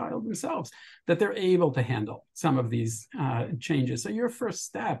also in the child themselves that they're able to handle some of these changes. So your first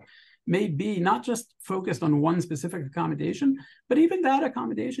step may be not just focused on one specific accommodation, but even that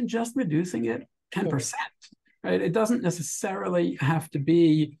accommodation, just reducing it 10%, right? It doesn't necessarily have to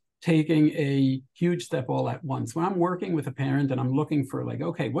be taking a huge step all at once. When I'm working with a parent and I'm looking for like,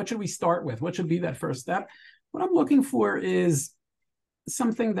 okay, what should we start with? What should be that first step? What I'm looking for is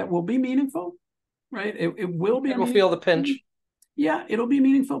something that will be meaningful, right? It will be. People feel the pinch. Yeah, it'll be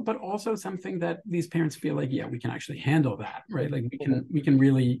meaningful, but also something that these parents feel like, yeah, we can actually handle that, right? Like we can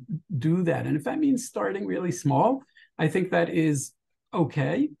really do that. And if that means starting really small, I think that is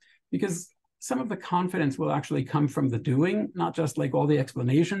okay, because some of the confidence will actually come from the doing, not just like all the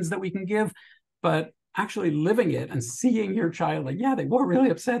explanations that we can give, but actually living it and seeing your child like, yeah, they were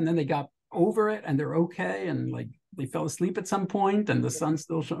really upset and then they got over it and they're okay. And like they fell asleep at some point and the sun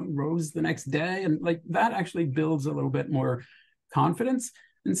still rose the next day. And like that actually builds a little bit more confidence.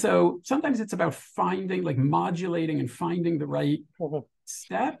 And so sometimes it's about finding, like modulating and finding the right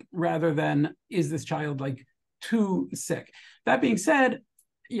step rather than, is this child like too sick? That being said,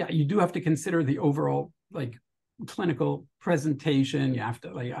 yeah, you do have to consider the overall like clinical presentation. You have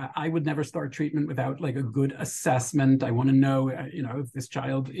to like, I would never start treatment without like a good assessment. I want to know, if this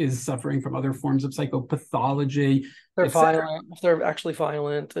child is suffering from other forms of psychopathology. They're violent, if they're actually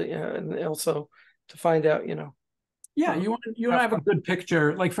violent, and also to find out, Yeah, you want to have a good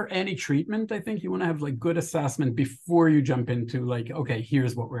picture. Like for any treatment, I think you want to have like good assessment before you jump into like, okay,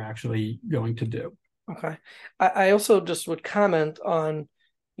 here's what we're actually going to do. Okay. I also just would comment on,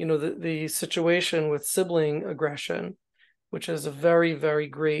 the situation with sibling aggression, which is a very, very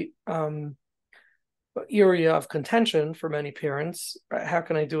great area of contention for many parents. How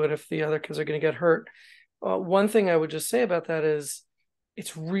can I do it if the other kids are going to get hurt? One thing I would just say about that is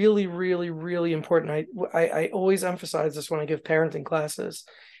it's really, really, really important. I always emphasize this when I give parenting classes.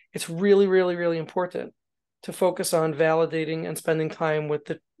 It's really, really, really important to focus on validating and spending time with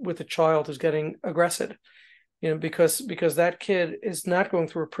the child who's getting aggressed. Because that kid is not going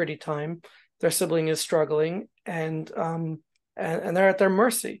through a pretty time. Their sibling is struggling, and they're at their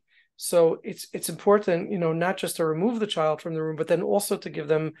mercy. So it's important, not just to remove the child from the room, but then also to give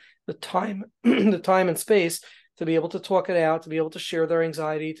them the time, the time and space to be able to talk it out, to be able to share their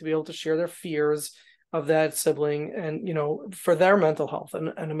anxiety, to be able to share their fears of that sibling, and for their mental health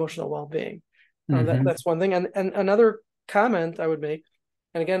and emotional well-being. That's one thing. And another comment I would make,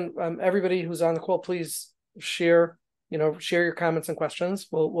 and again, everybody who's on the call, please share your comments and questions.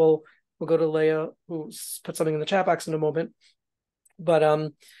 We'll go to Leah, who's put something in the chat box in a moment.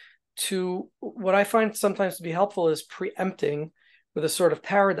 But to what I find sometimes to be helpful is preempting with a sort of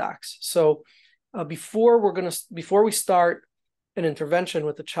paradox. So before we start an intervention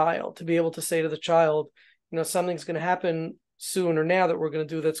with the child, to be able to say to the child, something's going to happen soon or now that we're going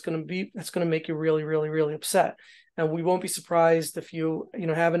to do that's going to make you really, really, really upset. And we won't be surprised if you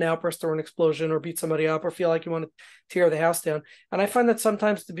have an outburst or an explosion or beat somebody up or feel like you want to tear the house down. And I find that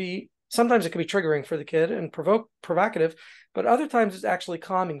sometimes it can be triggering for the kid and provocative, but other times it's actually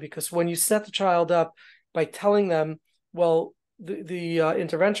calming, because when you set the child up by telling them, well, the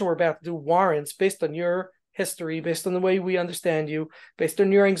intervention we're about to do warrants, based on your history, based on the way we understand you, based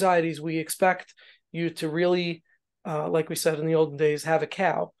on your anxieties, we expect you to really, like we said in the olden days, have a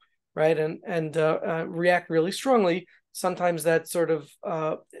cow. Right. And react really strongly. Sometimes that sort of,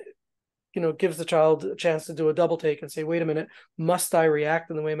 gives the child a chance to do a double take and say, wait a minute, must I react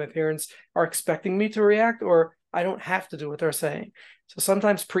in the way my parents are expecting me to react, or I don't have to do what they're saying? So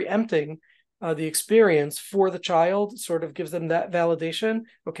sometimes preempting the experience for the child sort of gives them that validation.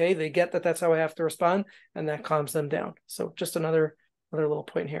 Okay, they get that that's how I have to respond, and that calms them down. So just another little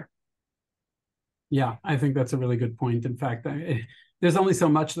point here. Yeah, I think that's a really good point. In fact, there's only so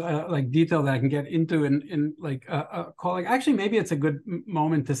much like detail that I can get into in like calling. Actually, maybe it's a good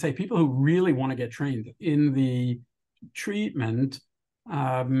moment to say people who really want to get trained in the treatment.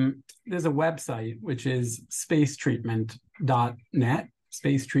 There's a website which is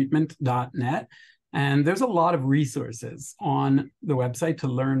spacetreatment.net, and there's a lot of resources on the website to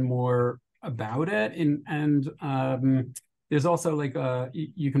learn more about it. And there's also like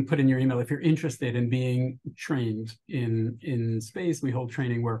you can put in your email if you're interested in being trained in space. We hold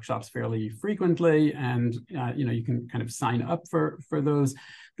training workshops fairly frequently, and you can kind of sign up for those.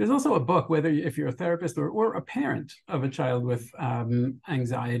 There's also a book, whether if you're a therapist or a parent of a child with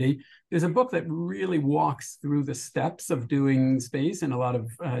anxiety, there's a book that really walks through the steps of doing space in a lot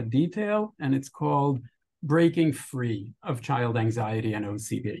of detail, and it's called Breaking Free of Child Anxiety and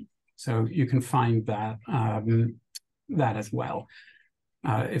OCD. So you can find that that as well.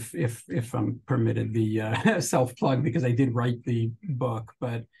 If I'm permitted the self-plug, because I did write the book,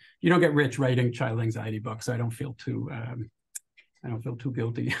 but you don't get rich writing child anxiety books, so I don't feel too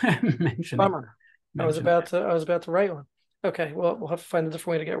guilty mentioning. Bummer. I was about to write one. Okay, well, we'll have to find a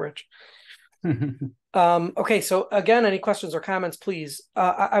different way to get rich. Okay, so again, any questions or comments, please.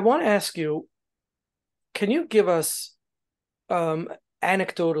 I want to ask you, can you give us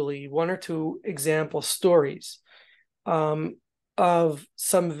anecdotally one or two example stories of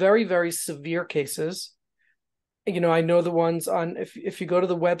some very, very severe cases? I know the ones on, if you go to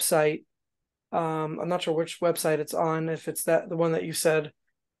the website, I'm not sure which website it's on, if it's the one that you said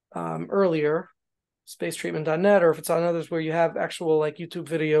earlier, spacetreatment.net, or if it's on others where you have actual like YouTube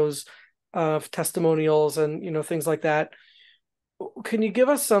videos of testimonials and things like that. Can you give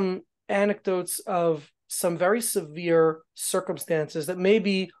us some anecdotes of some very severe circumstances that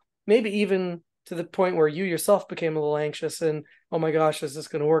maybe even to the point where you yourself became a little anxious and, oh my gosh, is this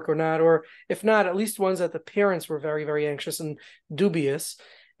going to work or not? Or if not, at least ones that the parents were very, very anxious and dubious.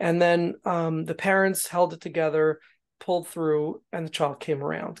 And then the parents held it together, pulled through, and the child came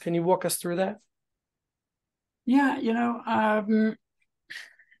around. Can you walk us through that? Yeah,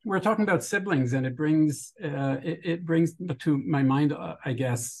 we're talking about siblings, and it brings to my mind, I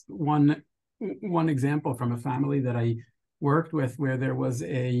guess, one example from a family that I worked with, where there was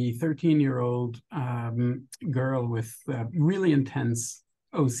a 13-year-old girl with really intense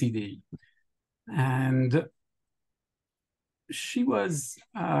OCD, and she was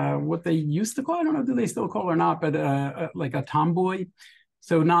what they used to call, I don't know, do they still call or not, but like a tomboy.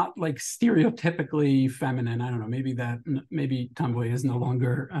 So not like stereotypically feminine. I don't know, maybe tomboy is no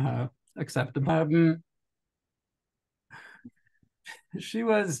longer acceptable. She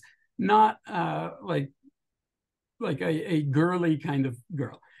was not like a girly kind of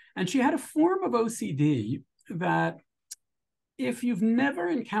girl. And she had a form of OCD that, if you've never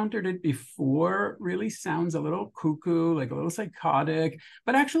encountered it before, really sounds a little cuckoo, like a little psychotic,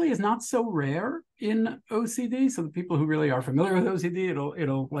 but actually is not so rare in OCD. So the people who really are familiar with OCD,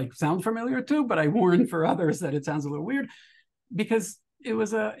 it'll like sound familiar too, but I warn for others that it sounds a little weird, because it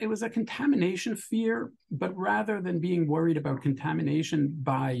was a contamination fear, but rather than being worried about contamination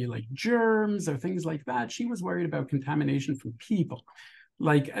by like germs or things like that, she was worried about contamination from people,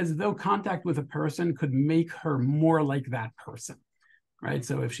 like as though contact with a person could make her more like that person, right?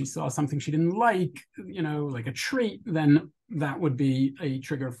 So if she saw something she didn't like, like a trait, then that would be a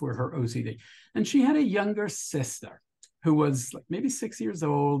trigger for her OCD. And she had a younger sister who was like maybe 6 years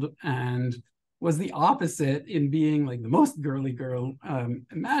old and was the opposite in being like the most girly girl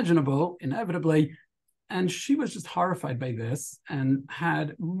imaginable, inevitably. And she was just horrified by this and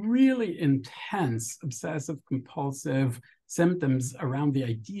had really intense obsessive compulsive symptoms around the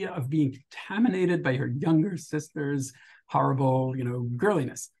idea of being contaminated by her younger sister's horrible,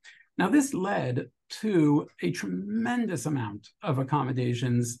 girliness. Now, this led to a tremendous amount of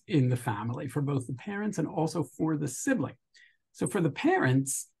accommodations in the family for both the parents and also for the sibling. So for the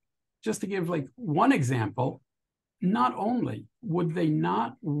parents, just to give like one example, not only would they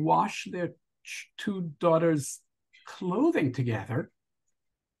not wash their two daughters' clothing together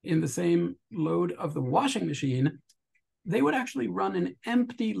in the same load of the washing machine, they would actually run an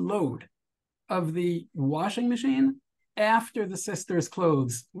empty load of the washing machine after the sisters'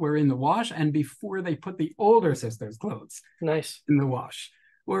 clothes were in the wash and before they put the older sister's clothes Nice in the wash,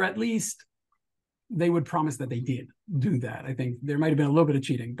 or at least they would promise that they did do that. I think there might have been a little bit of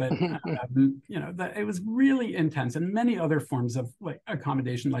cheating, but that it was really intense, and many other forms of like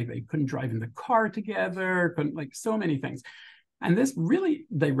accommodation, like they couldn't drive in the car together, couldn't, like so many things. And this really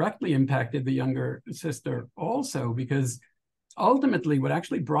directly impacted the younger sister also, because ultimately what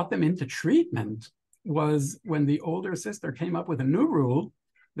actually brought them into treatment was when the older sister came up with a new rule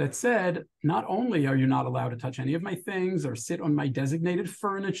that said, not only are you not allowed to touch any of my things or sit on my designated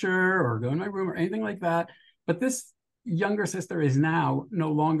furniture or go in my room or anything like that, but this younger sister is now no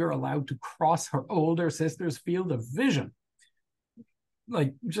longer allowed to cross her older sister's field of vision.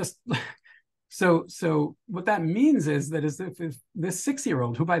 Like just so what that means is that if this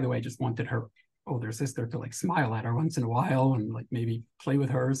 6-year-old, who by the way just wanted her older sister to like smile at her once in a while and like maybe play with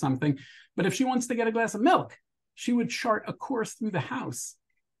her or something, but if she wants to get a glass of milk, she would chart a course through the house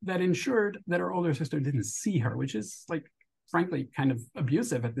that ensured that her older sister didn't see her, which is like frankly kind of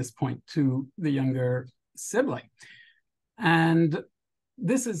abusive at this point to the younger sibling. And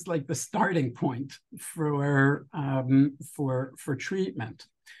this is like the starting point for treatment.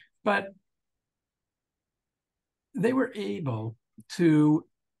 But they were able to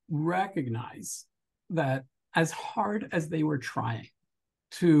recognize that as hard as they were trying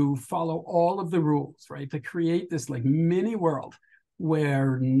to follow all of the rules, right? To create this like mini world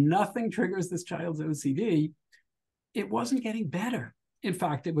where nothing triggers this child's OCD, it wasn't getting better. In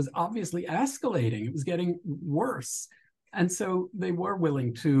fact, it was obviously escalating. It was getting worse. And so they were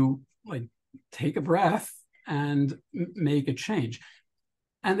willing to like take a breath and make a change.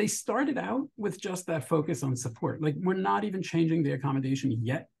 And they started out with just that focus on support. Like, we're not even changing the accommodation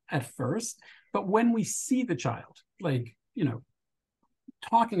yet at first, but when we see the child, like, you know,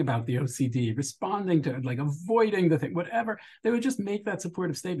 talking about the OCD, responding to it, like avoiding the thing, whatever, they would just make that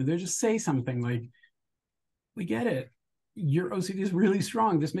supportive statement. They'd just say something like, we get it. Your OCD is really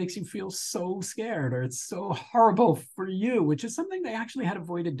strong. This makes you feel so scared, or it's so horrible for you, which is something they actually had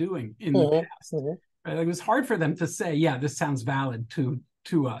avoided doing in the past. Right? Like, it was hard for them to say, yeah, this sounds valid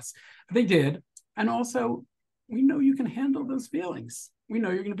to us. But they did. And also, we know you can handle those feelings. We know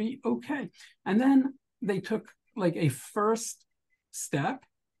you're going to be okay. And then they took like a first step.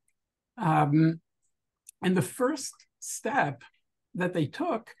 And the first step that they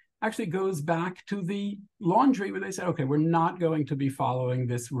took actually goes back to the laundry, where they said, okay, we're not going to be following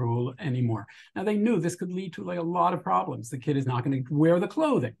this rule anymore. Now, they knew this could lead to like a lot of problems. The kid is not going to wear the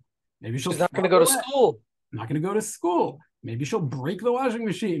clothing. Maybe she's not going to go to school. Not going to go to school. Maybe she'll break the washing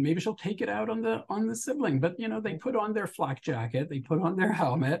machine. Maybe she'll take it out on the sibling. But, you know, they put on their flak jacket, they put on their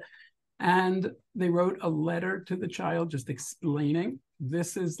helmet, and they wrote a letter to the child just explaining,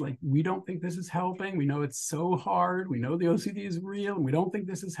 this is like, we don't think this is helping. We know it's so hard. We know the OCD is real. And we don't think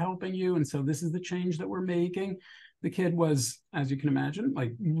this is helping you. And so this is the change that we're making. The kid was, as you can imagine,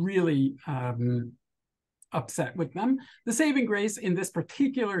 like really upset with them. The saving grace in this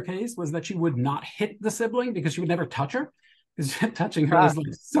particular case was that she would not hit the sibling, because she would never touch her. Because touching her was like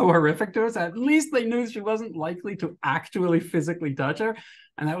so horrific to her. So at least they knew she wasn't likely to actually physically touch her.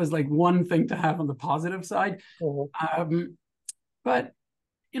 And that was like one thing to have on the positive side. But,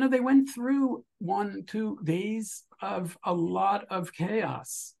 you know, they went through 1-2 days of a lot of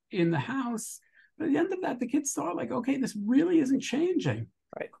chaos in the house. But at the end of that, the kids saw like, okay, this really isn't changing.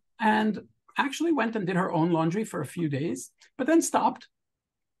 Right. And actually went and did her own laundry for a few days, but then stopped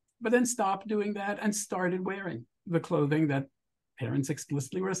doing that and started wearing the clothing that parents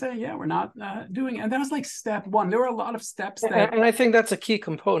explicitly were saying, yeah, we're not doing it. And that was like step one. There were a lot of steps that... And I think that's a key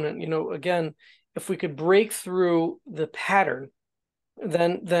component. You know, again, if we could break through the pattern,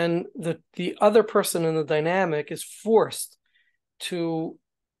 then the other person in the dynamic is forced to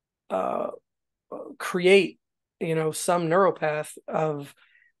create, you know, some neuropath of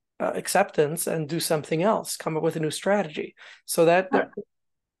acceptance and do something else, come up with a new strategy. So that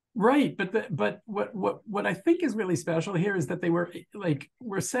right, but what I think is really special here is that they were like,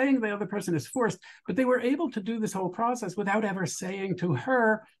 we're saying the other person is forced, but they were able to do this whole process without ever saying to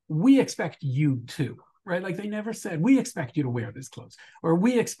her, we expect you to, right? Like, they never said, we expect you to wear this clothes, or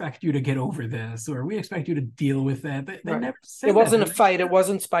we expect you to get over this, or we expect you to deal with that. They never said it wasn't a fight. It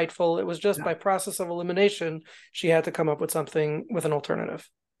wasn't spiteful. It was just by process of elimination, she had to come up with something, with an alternative.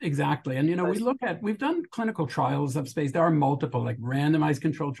 Exactly. And, you know, we've done clinical trials of space. There are multiple, like, randomized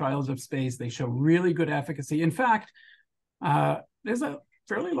controlled trials of space. They show really good efficacy. In fact, there's a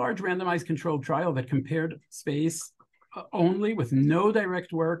fairly large randomized controlled trial that compared space only, with no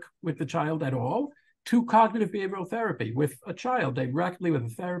direct work with the child at all, to cognitive behavioral therapy with a child, directly with a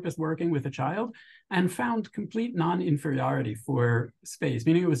therapist working with a child, and found complete non-inferiority for space,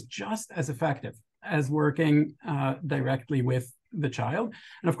 meaning it was just as effective as working directly with the child.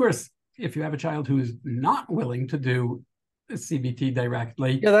 And of course, if you have a child who is not willing to do CBT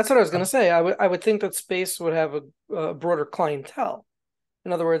directly. Yeah, that's what I was going to say. I would think that space would have a broader clientele.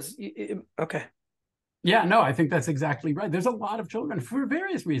 In other words, okay. Yeah, no, I think that's exactly right. There's a lot of children, for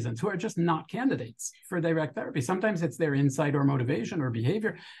various reasons, who are just not candidates for direct therapy. Sometimes it's their insight or motivation or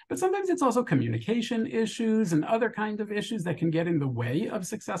behavior, but sometimes it's also communication issues and other kinds of issues that can get in the way of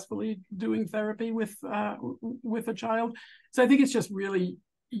successfully doing therapy with a child. So I think it's just really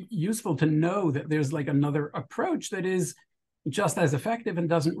useful to know that there's like another approach that is just as effective and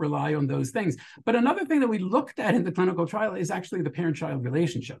doesn't rely on those things. But another thing that we looked at in the clinical trial is actually the parent-child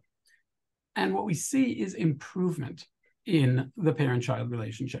relationship. And what we see is improvement in the parent-child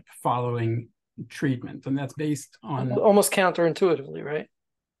relationship following treatment. And that's based on... almost counterintuitively, right?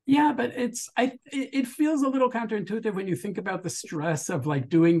 Yeah, but it feels a little counterintuitive when you think about the stress of like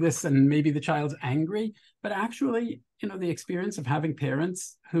doing this and maybe the child's angry. But actually, you know, the experience of having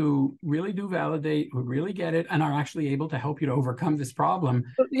parents who really do validate, who really get it, and are actually able to help you to overcome this problem.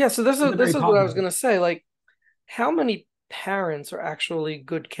 Yeah, so this is what I was going to say. Like, how many parents are actually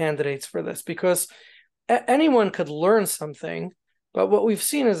good candidates for this? Because anyone could learn something, but what we've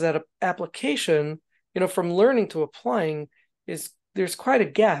seen is that application, you know, from learning to applying, is there's quite a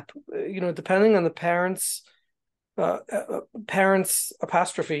gap, depending on the parents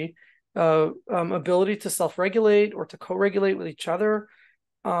apostrophe ability to self-regulate or to co-regulate with each other.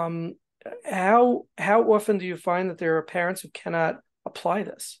 How often do you find that there are parents who cannot apply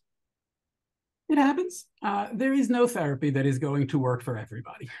this? It happens. There is no therapy that is going to work for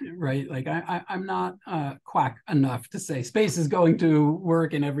everybody, right? Like I'm not quack enough to say space is going to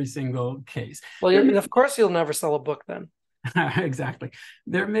work in every single case. Well, of course, you'll never sell a book then. Exactly.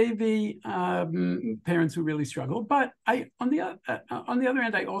 There may be parents who really struggle, but on the other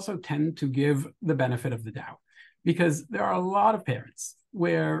hand, I also tend to give the benefit of the doubt, because there are a lot of parents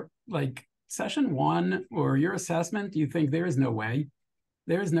where, like, session one or your assessment, you think there is no way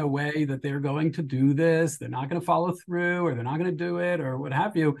that they're going to do this. They're not going to follow through, or they're not going to do it, or what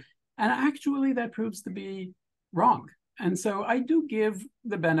have you. And actually, that proves to be wrong. And so I do give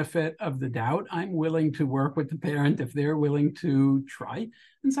the benefit of the doubt. I'm willing to work with the parent if they're willing to try.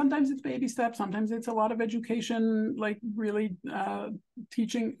 And sometimes it's baby steps. Sometimes it's a lot of education, like really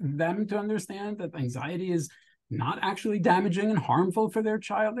teaching them to understand that anxiety is not actually damaging and harmful for their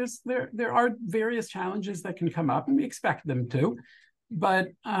child. There are various challenges that can come up, and we expect them to. But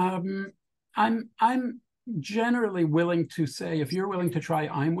I'm generally willing to say, if you're willing to try,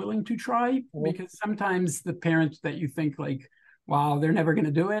 I'm willing to try, because sometimes the parent that you think like, wow, they're never going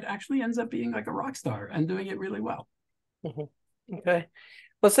to do it, actually ends up being like a rock star and doing it really well. Okay.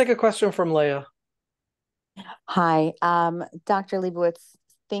 Let's take a question from Leah. Hi, Dr. Lebowitz,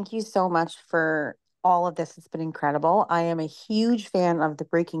 thank you so much for all of this. It's been incredible. I am a huge fan of the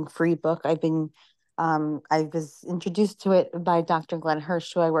Breaking Free book. I was introduced to it by Dr. Glenn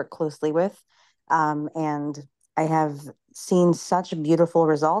Hirsch, who I work closely with. And I have seen such beautiful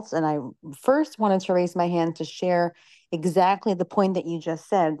results. And I first wanted to raise my hand to share exactly the point that you just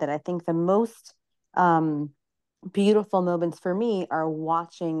said, that I think the most beautiful moments for me are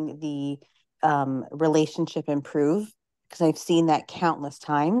watching the relationship improve, because I've seen that countless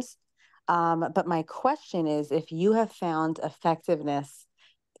times. But my question is, if you have found effectiveness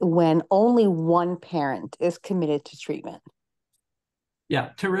when only one parent is committed to treatment? Yeah,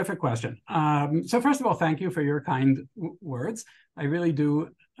 terrific question. So first of all, thank you for your kind words. I really do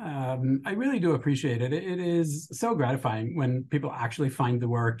appreciate it. It is so gratifying when people actually find the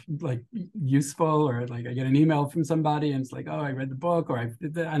work like useful, or like I get an email from somebody and it's like, oh, I read the book, or I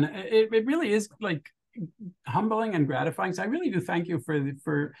did that, and it really is like humbling and gratifying. So I really do thank you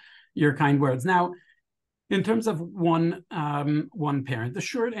for your kind words. Now, in terms of one parent, the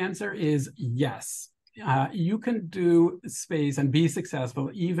short answer is yes. You can do space and be successful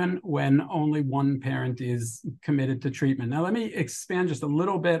even when only one parent is committed to treatment. Now, let me expand just a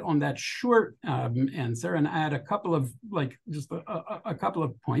little bit on that short answer and add a couple of a couple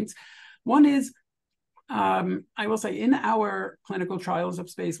of points. One is, I will say, in our clinical trials of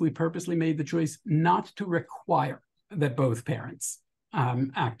space, we purposely made the choice not to require that both parents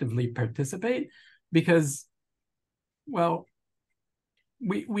actively participate, because, well,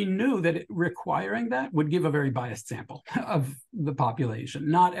 we knew that requiring that would give a very biased sample of the population.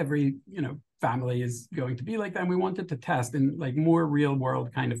 Not every family is going to be like that. And we wanted to test in like more real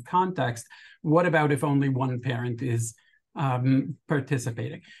world kind of context. What about if only one parent is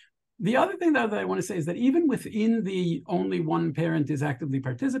participating? The other thing, though, that I want to say is that even within the only one parent is actively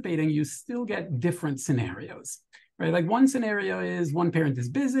participating, you still get different scenarios, right? Like one scenario is one parent is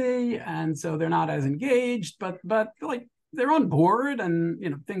busy and so they're not as engaged, but like they're on board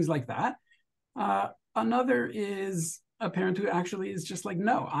and things like that. Another is a parent who actually is just like,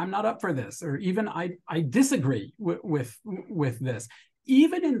 no, I'm not up for this, or even I disagree with this.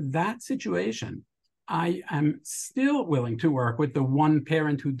 Even in that situation, I am still willing to work with the one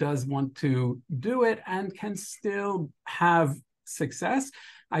parent who does want to do it and can still have success.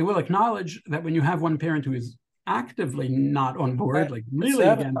 I will acknowledge that when you have one parent who is actively not on board, like really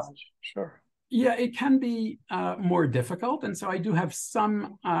against, sure, yeah, it can be more difficult. And so I do have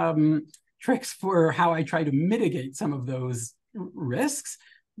some tricks for how I try to mitigate some of those risks.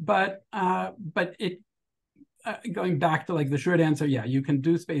 But it going back to like the short answer, yeah, you can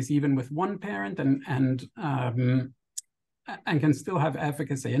do space even with one parent and can still have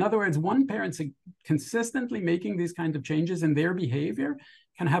efficacy. In other words, one parent consistently making these kinds of changes in their behavior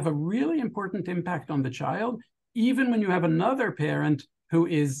can have a really important impact on the child, even when you have another parent who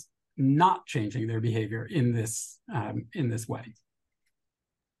is not changing their behavior in this way.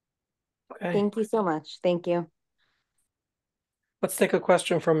 Okay. Thank you so much. Thank you. Let's take a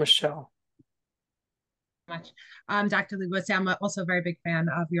question from Michelle. Much. Dr. Lebowitz, I'm also a very big fan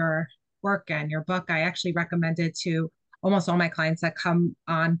of your work and your book. I actually recommended to almost all my clients that come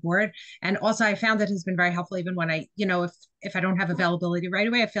on board. And also I found it has been very helpful even when I, if I don't have availability right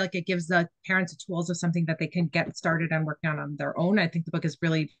away, I feel like it gives the parents the tools of something that they can get started and work on their own. I think the book is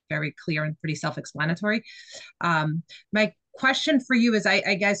really very clear and pretty self-explanatory. My question for you is,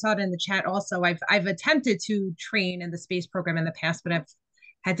 I guess saw it in the chat also. I've attempted to train in the space program in the past, but I've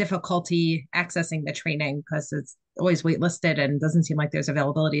had difficulty accessing the training because it's always waitlisted and doesn't seem like there's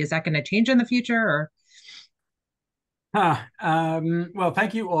availability. Is that going to change in the future or? Well,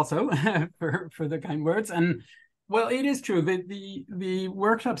 thank you also for the kind words. And well, it is true that the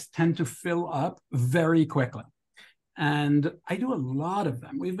workshops tend to fill up very quickly. And I do a lot of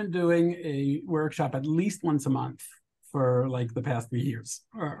them. We've been doing a workshop at least once a month for like the past 3 years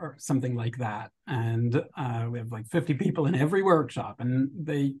or something like that. And we have like 50 people in every workshop and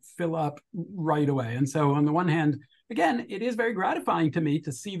they fill up right away. And so on the one hand, again, it is very gratifying to me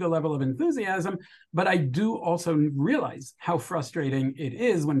to see the level of enthusiasm, but I do also realize how frustrating it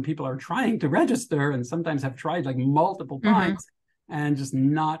is when people are trying to register and sometimes have tried like multiple times and just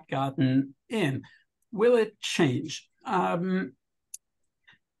not gotten in. Will it change? Well,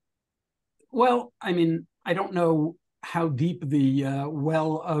 I mean, I don't know how deep the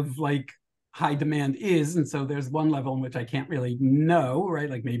well of like high demand is. And so there's one level in which I can't really know, right?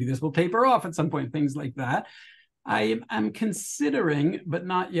 Like maybe this will taper off at some point, things like that. I am considering, but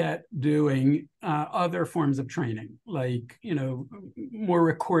not yet doing other forms of training, like, more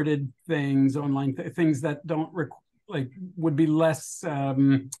recorded things, online things that don't would be less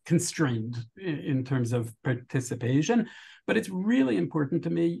constrained in terms of participation. But it's really important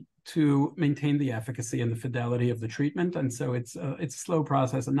to me to maintain the efficacy and the fidelity of the treatment. And so it's a slow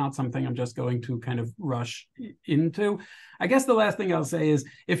process and not something I'm just going to kind of rush into. I guess the last thing I'll say is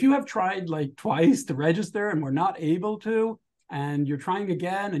if you have tried like twice to register and we're not able to, and you're trying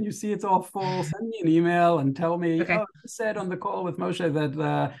again and you see it's all full, send me an email and tell me, Okay. oh, you said on the call with Moshe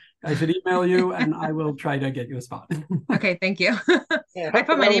that I should email you and I will try to get you a spot. Okay, thank you. Yeah, I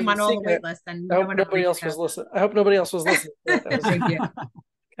put my name on all the wait lists and no one nobody else was listening. I hope nobody else was listening. Thank you.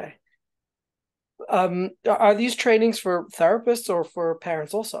 Okay. Are these trainings for therapists or for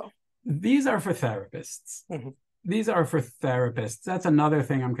parents also? These are for therapists. These are for therapists. That's another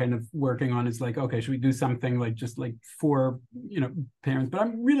thing I'm kind of working on is like, okay, should we do something like just like for, parents? But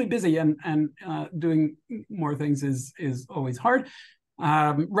I'm really busy and doing more things is always hard.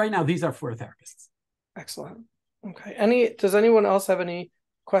 Right now, these are for therapists. Excellent. Okay. Does anyone else have any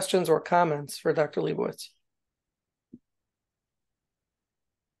questions or comments for Dr. Lebowitz?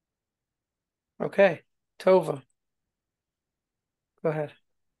 Okay. Tova. Go ahead.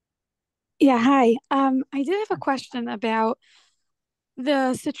 Yeah, hi. I did have a question about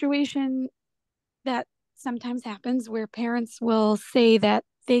the situation that sometimes happens where parents will say that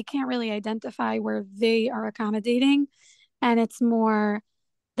they can't really identify where they are accommodating, and it's more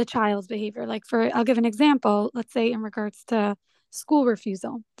the child's behavior. Like I'll give an example, let's say in regards to school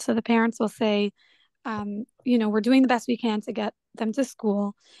refusal. So the parents will say, we're doing the best we can to get them to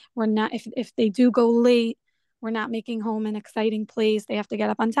school. We're not, if they do go late, we're not making home an exciting place. They have to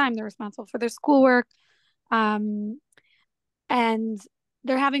get up on time. They're responsible for their schoolwork. And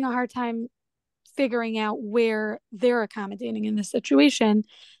they're having a hard time figuring out where they're accommodating in this situation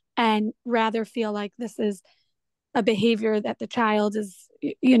and rather feel like this is a behavior that the child is,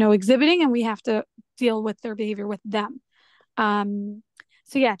 exhibiting and we have to deal with their behavior with them.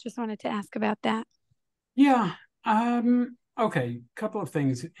 So yeah, just wanted to ask about that. Yeah. Okay. Couple of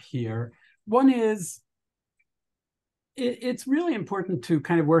things here. One is, it's really important to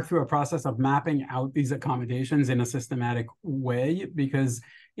kind of work through a process of mapping out these accommodations in a systematic way, because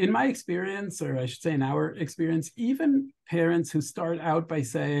in my experience, or I should say in our experience, even parents who start out by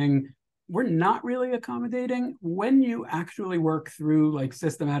saying, we're not really accommodating, when you actually work through like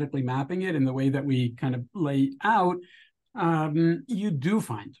systematically mapping it in the way that we kind of lay out, you do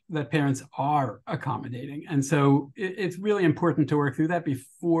find that parents are accommodating. And so it's really important to work through that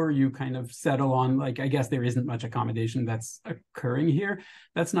before you kind of settle on, like, I guess there isn't much accommodation that's occurring here.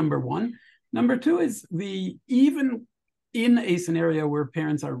 That's number one. Number two is even in a scenario where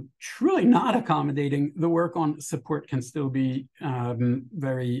parents are truly not accommodating, the work on support can still be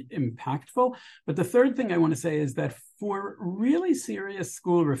very impactful. But the third thing I want to say is that for really serious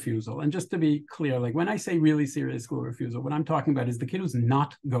school refusal, and just to be clear, like when I say really serious school refusal, what I'm talking about is the kid who's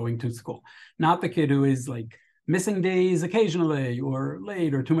not going to school, not the kid who is like missing days occasionally or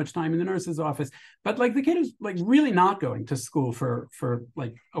late or too much time in the nurse's office, but like the kid who's like really not going to school for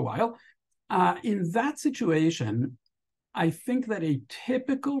like a while. In that situation, I think that a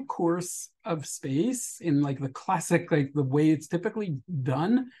typical course of space in like the classic, like the way it's typically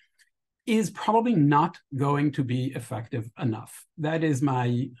done, is probably not going to be effective enough. That is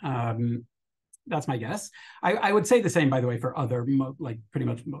my that's my guess. I would say the same, by the way, for other, like pretty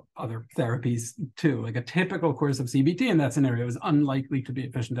much other therapies too. Like a typical course of CBT in that scenario is unlikely to be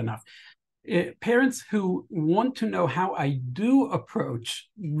efficient enough. Parents who want to know how I do approach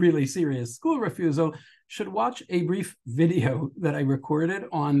really serious school refusal should watch a brief video that I recorded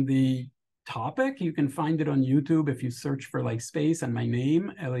on the topic. You can find it on YouTube if you search for like space and my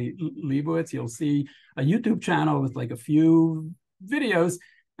name, Ellie Lebowitz. You'll see a YouTube channel with like a few videos.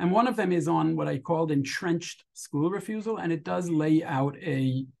 And one of them is on what I called entrenched school refusal. And it does lay out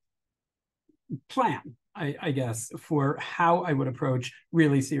a plan, I guess, for how I would approach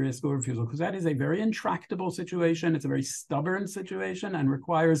really serious school refusal, because that is a very intractable situation. It's a very stubborn situation and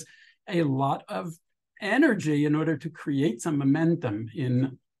requires a lot of energy in order to create some momentum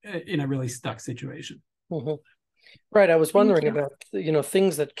in a really stuck situation. Mm-hmm. Right. I was wondering about,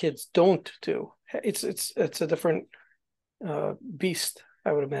 things that kids don't do. It's a different beast,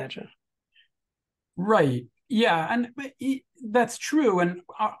 I would imagine. Right. Yeah. And that's true. And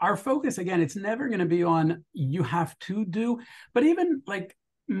our focus, again, it's never going to be on you have to do, but even like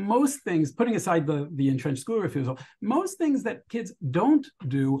most things, putting aside the entrenched school refusal, most things that kids don't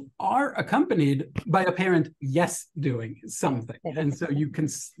do are accompanied by a parent doing something. And so you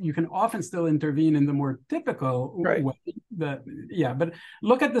can often still intervene in the more typical way. But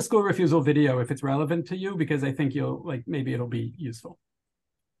look at the school refusal video if it's relevant to you, because I think maybe it'll be useful.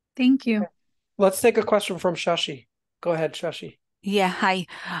 Thank you. Let's take a question from Shashi. Go ahead, Shashi. Yeah, hi.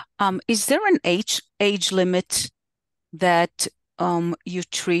 Is there an age limit that you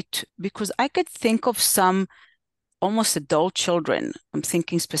treat? Because I could think of some almost adult children. I'm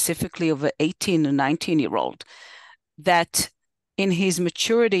thinking specifically of an 18 or 19-year-old that in his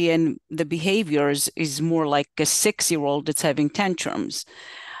maturity and the behaviors is more like a 6-year-old that's having tantrums.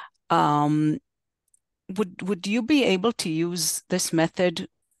 Would you be able to use this method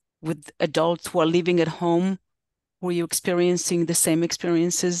with adults who are living at home? Were you experiencing the same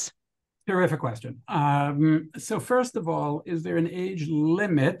experiences? Terrific question. So first of all, is there an age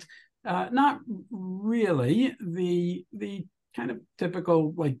limit? Not really. The kind of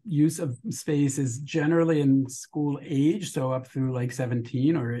typical use of space is generally in school age, so up through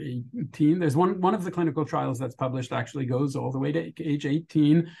 17 or 18. There's one of the clinical trials that's published actually goes all the way to age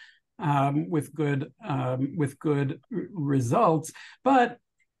 18 with good results. But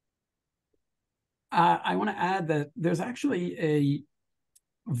I want to add that there's actually a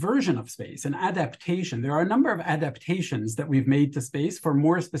version of space, an adaptation. There are a number of adaptations that we've made to space for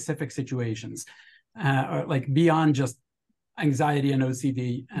more specific situations, beyond just anxiety and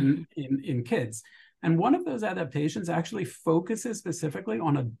OCD and in kids. And one of those adaptations actually focuses specifically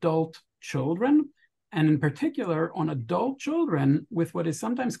on adult children, and in particular on adult children with what is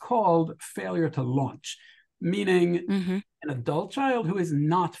sometimes called failure to launch, meaning an adult child who is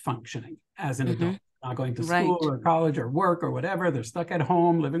not functioning as an adult, not going to school or college or work or whatever. They're stuck at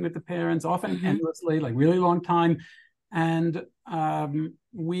home, living with the parents, often endlessly, really long time. And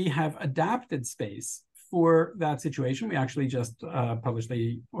we have adapted space for that situation. We actually just are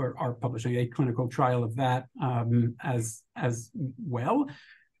publishing a clinical trial of that as well.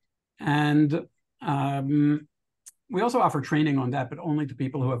 And we also offer training on that, but only to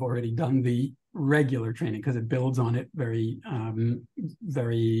people who have already done the regular training, because it builds on it very,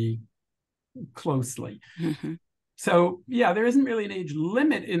 very closely. So yeah, there isn't really an age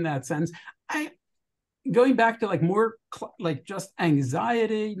limit in that sense. Going back to more just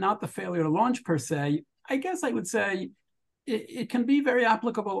anxiety, not the failure to launch per se, I guess I would say it can be very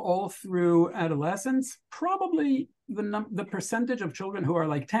applicable all through adolescence. Probably the percentage of children who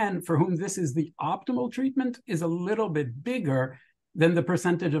are 10 for whom this is the optimal treatment is a little bit bigger than the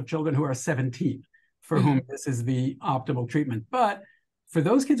percentage of children who are 17 for whom this is the optimal treatment. But for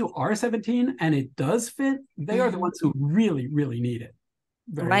those kids who are 17 and it does fit, they are the ones who really, really need it.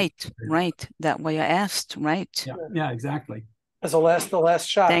 Right. That way I asked, right? Yeah, exactly. As the last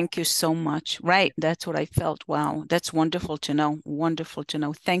shot. Thank you so much. Right. That's what I felt. Wow. That's wonderful to know. Wonderful to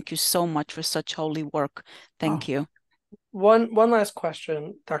know. Thank you so much for such holy work. Thank you. One last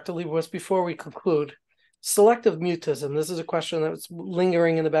question, Dr. Lebowitz, before we conclude. Selective mutism. This is a question that's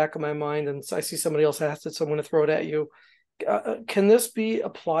lingering in the back of my mind, and I see somebody else asked it, so I'm going to throw it at you. Can this be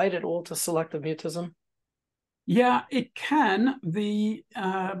applied at all to selective mutism? Yeah, it can.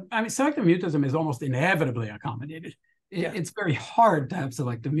 Selective mutism is almost inevitably accommodated. It's very hard to have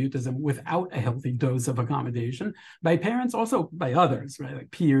selective mutism without a healthy dose of accommodation by parents, also by others, right,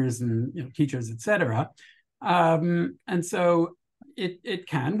 like peers and teachers, etc. And so It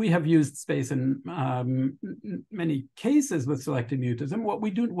can. We have used space in many cases with selective mutism.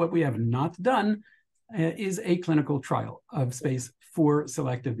 What we have not done is a clinical trial of space for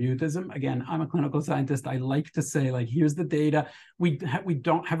selective mutism. Again, I'm a clinical scientist. I like to say, like, here's the data. We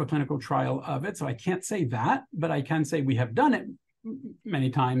don't have a clinical trial of it, so I can't say that, but I can say we have done it many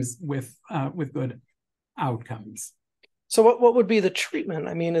times with good outcomes. So what would be the treatment?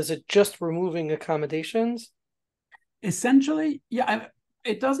 I mean, is it just removing accommodations? Essentially, yeah,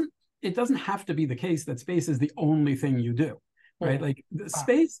 it doesn't have to be the case that space is the only thing you do, right? Like, the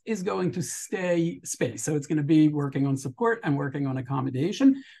space is going to stay space. So it's going to be working on support and working on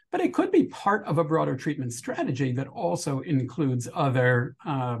accommodation, but it could be part of a broader treatment strategy that also includes other,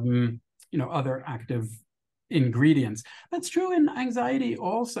 other active ingredients. That's true in anxiety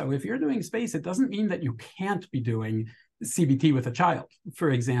also. If you're doing space, it doesn't mean that you can't be doing CBT with a child,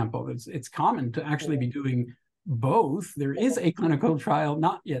 for example. It's common to actually be doing both. There is a clinical trial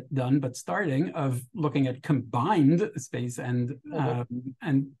not yet done, but starting, of looking at combined space and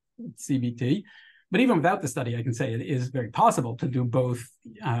CBT. But even without the study, I can say it is very possible to do both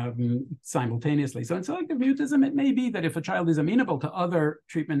simultaneously. So in selective mutism, it may be that if a child is amenable to other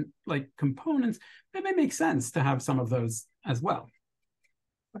treatment like components, it may make sense to have some of those as well.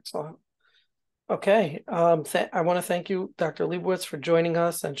 Excellent. Okay. I want to thank you, Dr. Lebowitz, for joining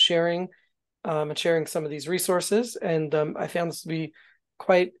us and sharing some of these resources. And I found this to be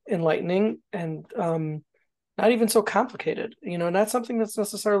quite enlightening and not even so complicated, not something that's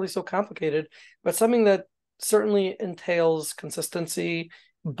necessarily so complicated, but something that certainly entails consistency,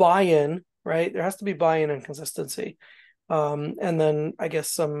 buy-in, right? There has to be buy-in and consistency. And then I guess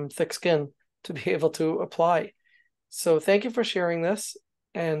some thick skin to be able to apply. So thank you for sharing this,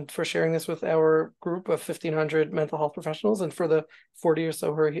 and for sharing this with our group of 1,500 mental health professionals, and for the 40 or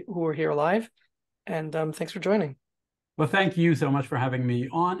so who are here live. And thanks for joining. Well, thank you so much for having me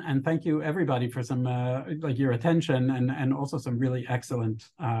on, and thank you everybody for some your attention and also some really excellent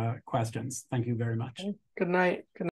questions. Thank you very much. Good night. Good night.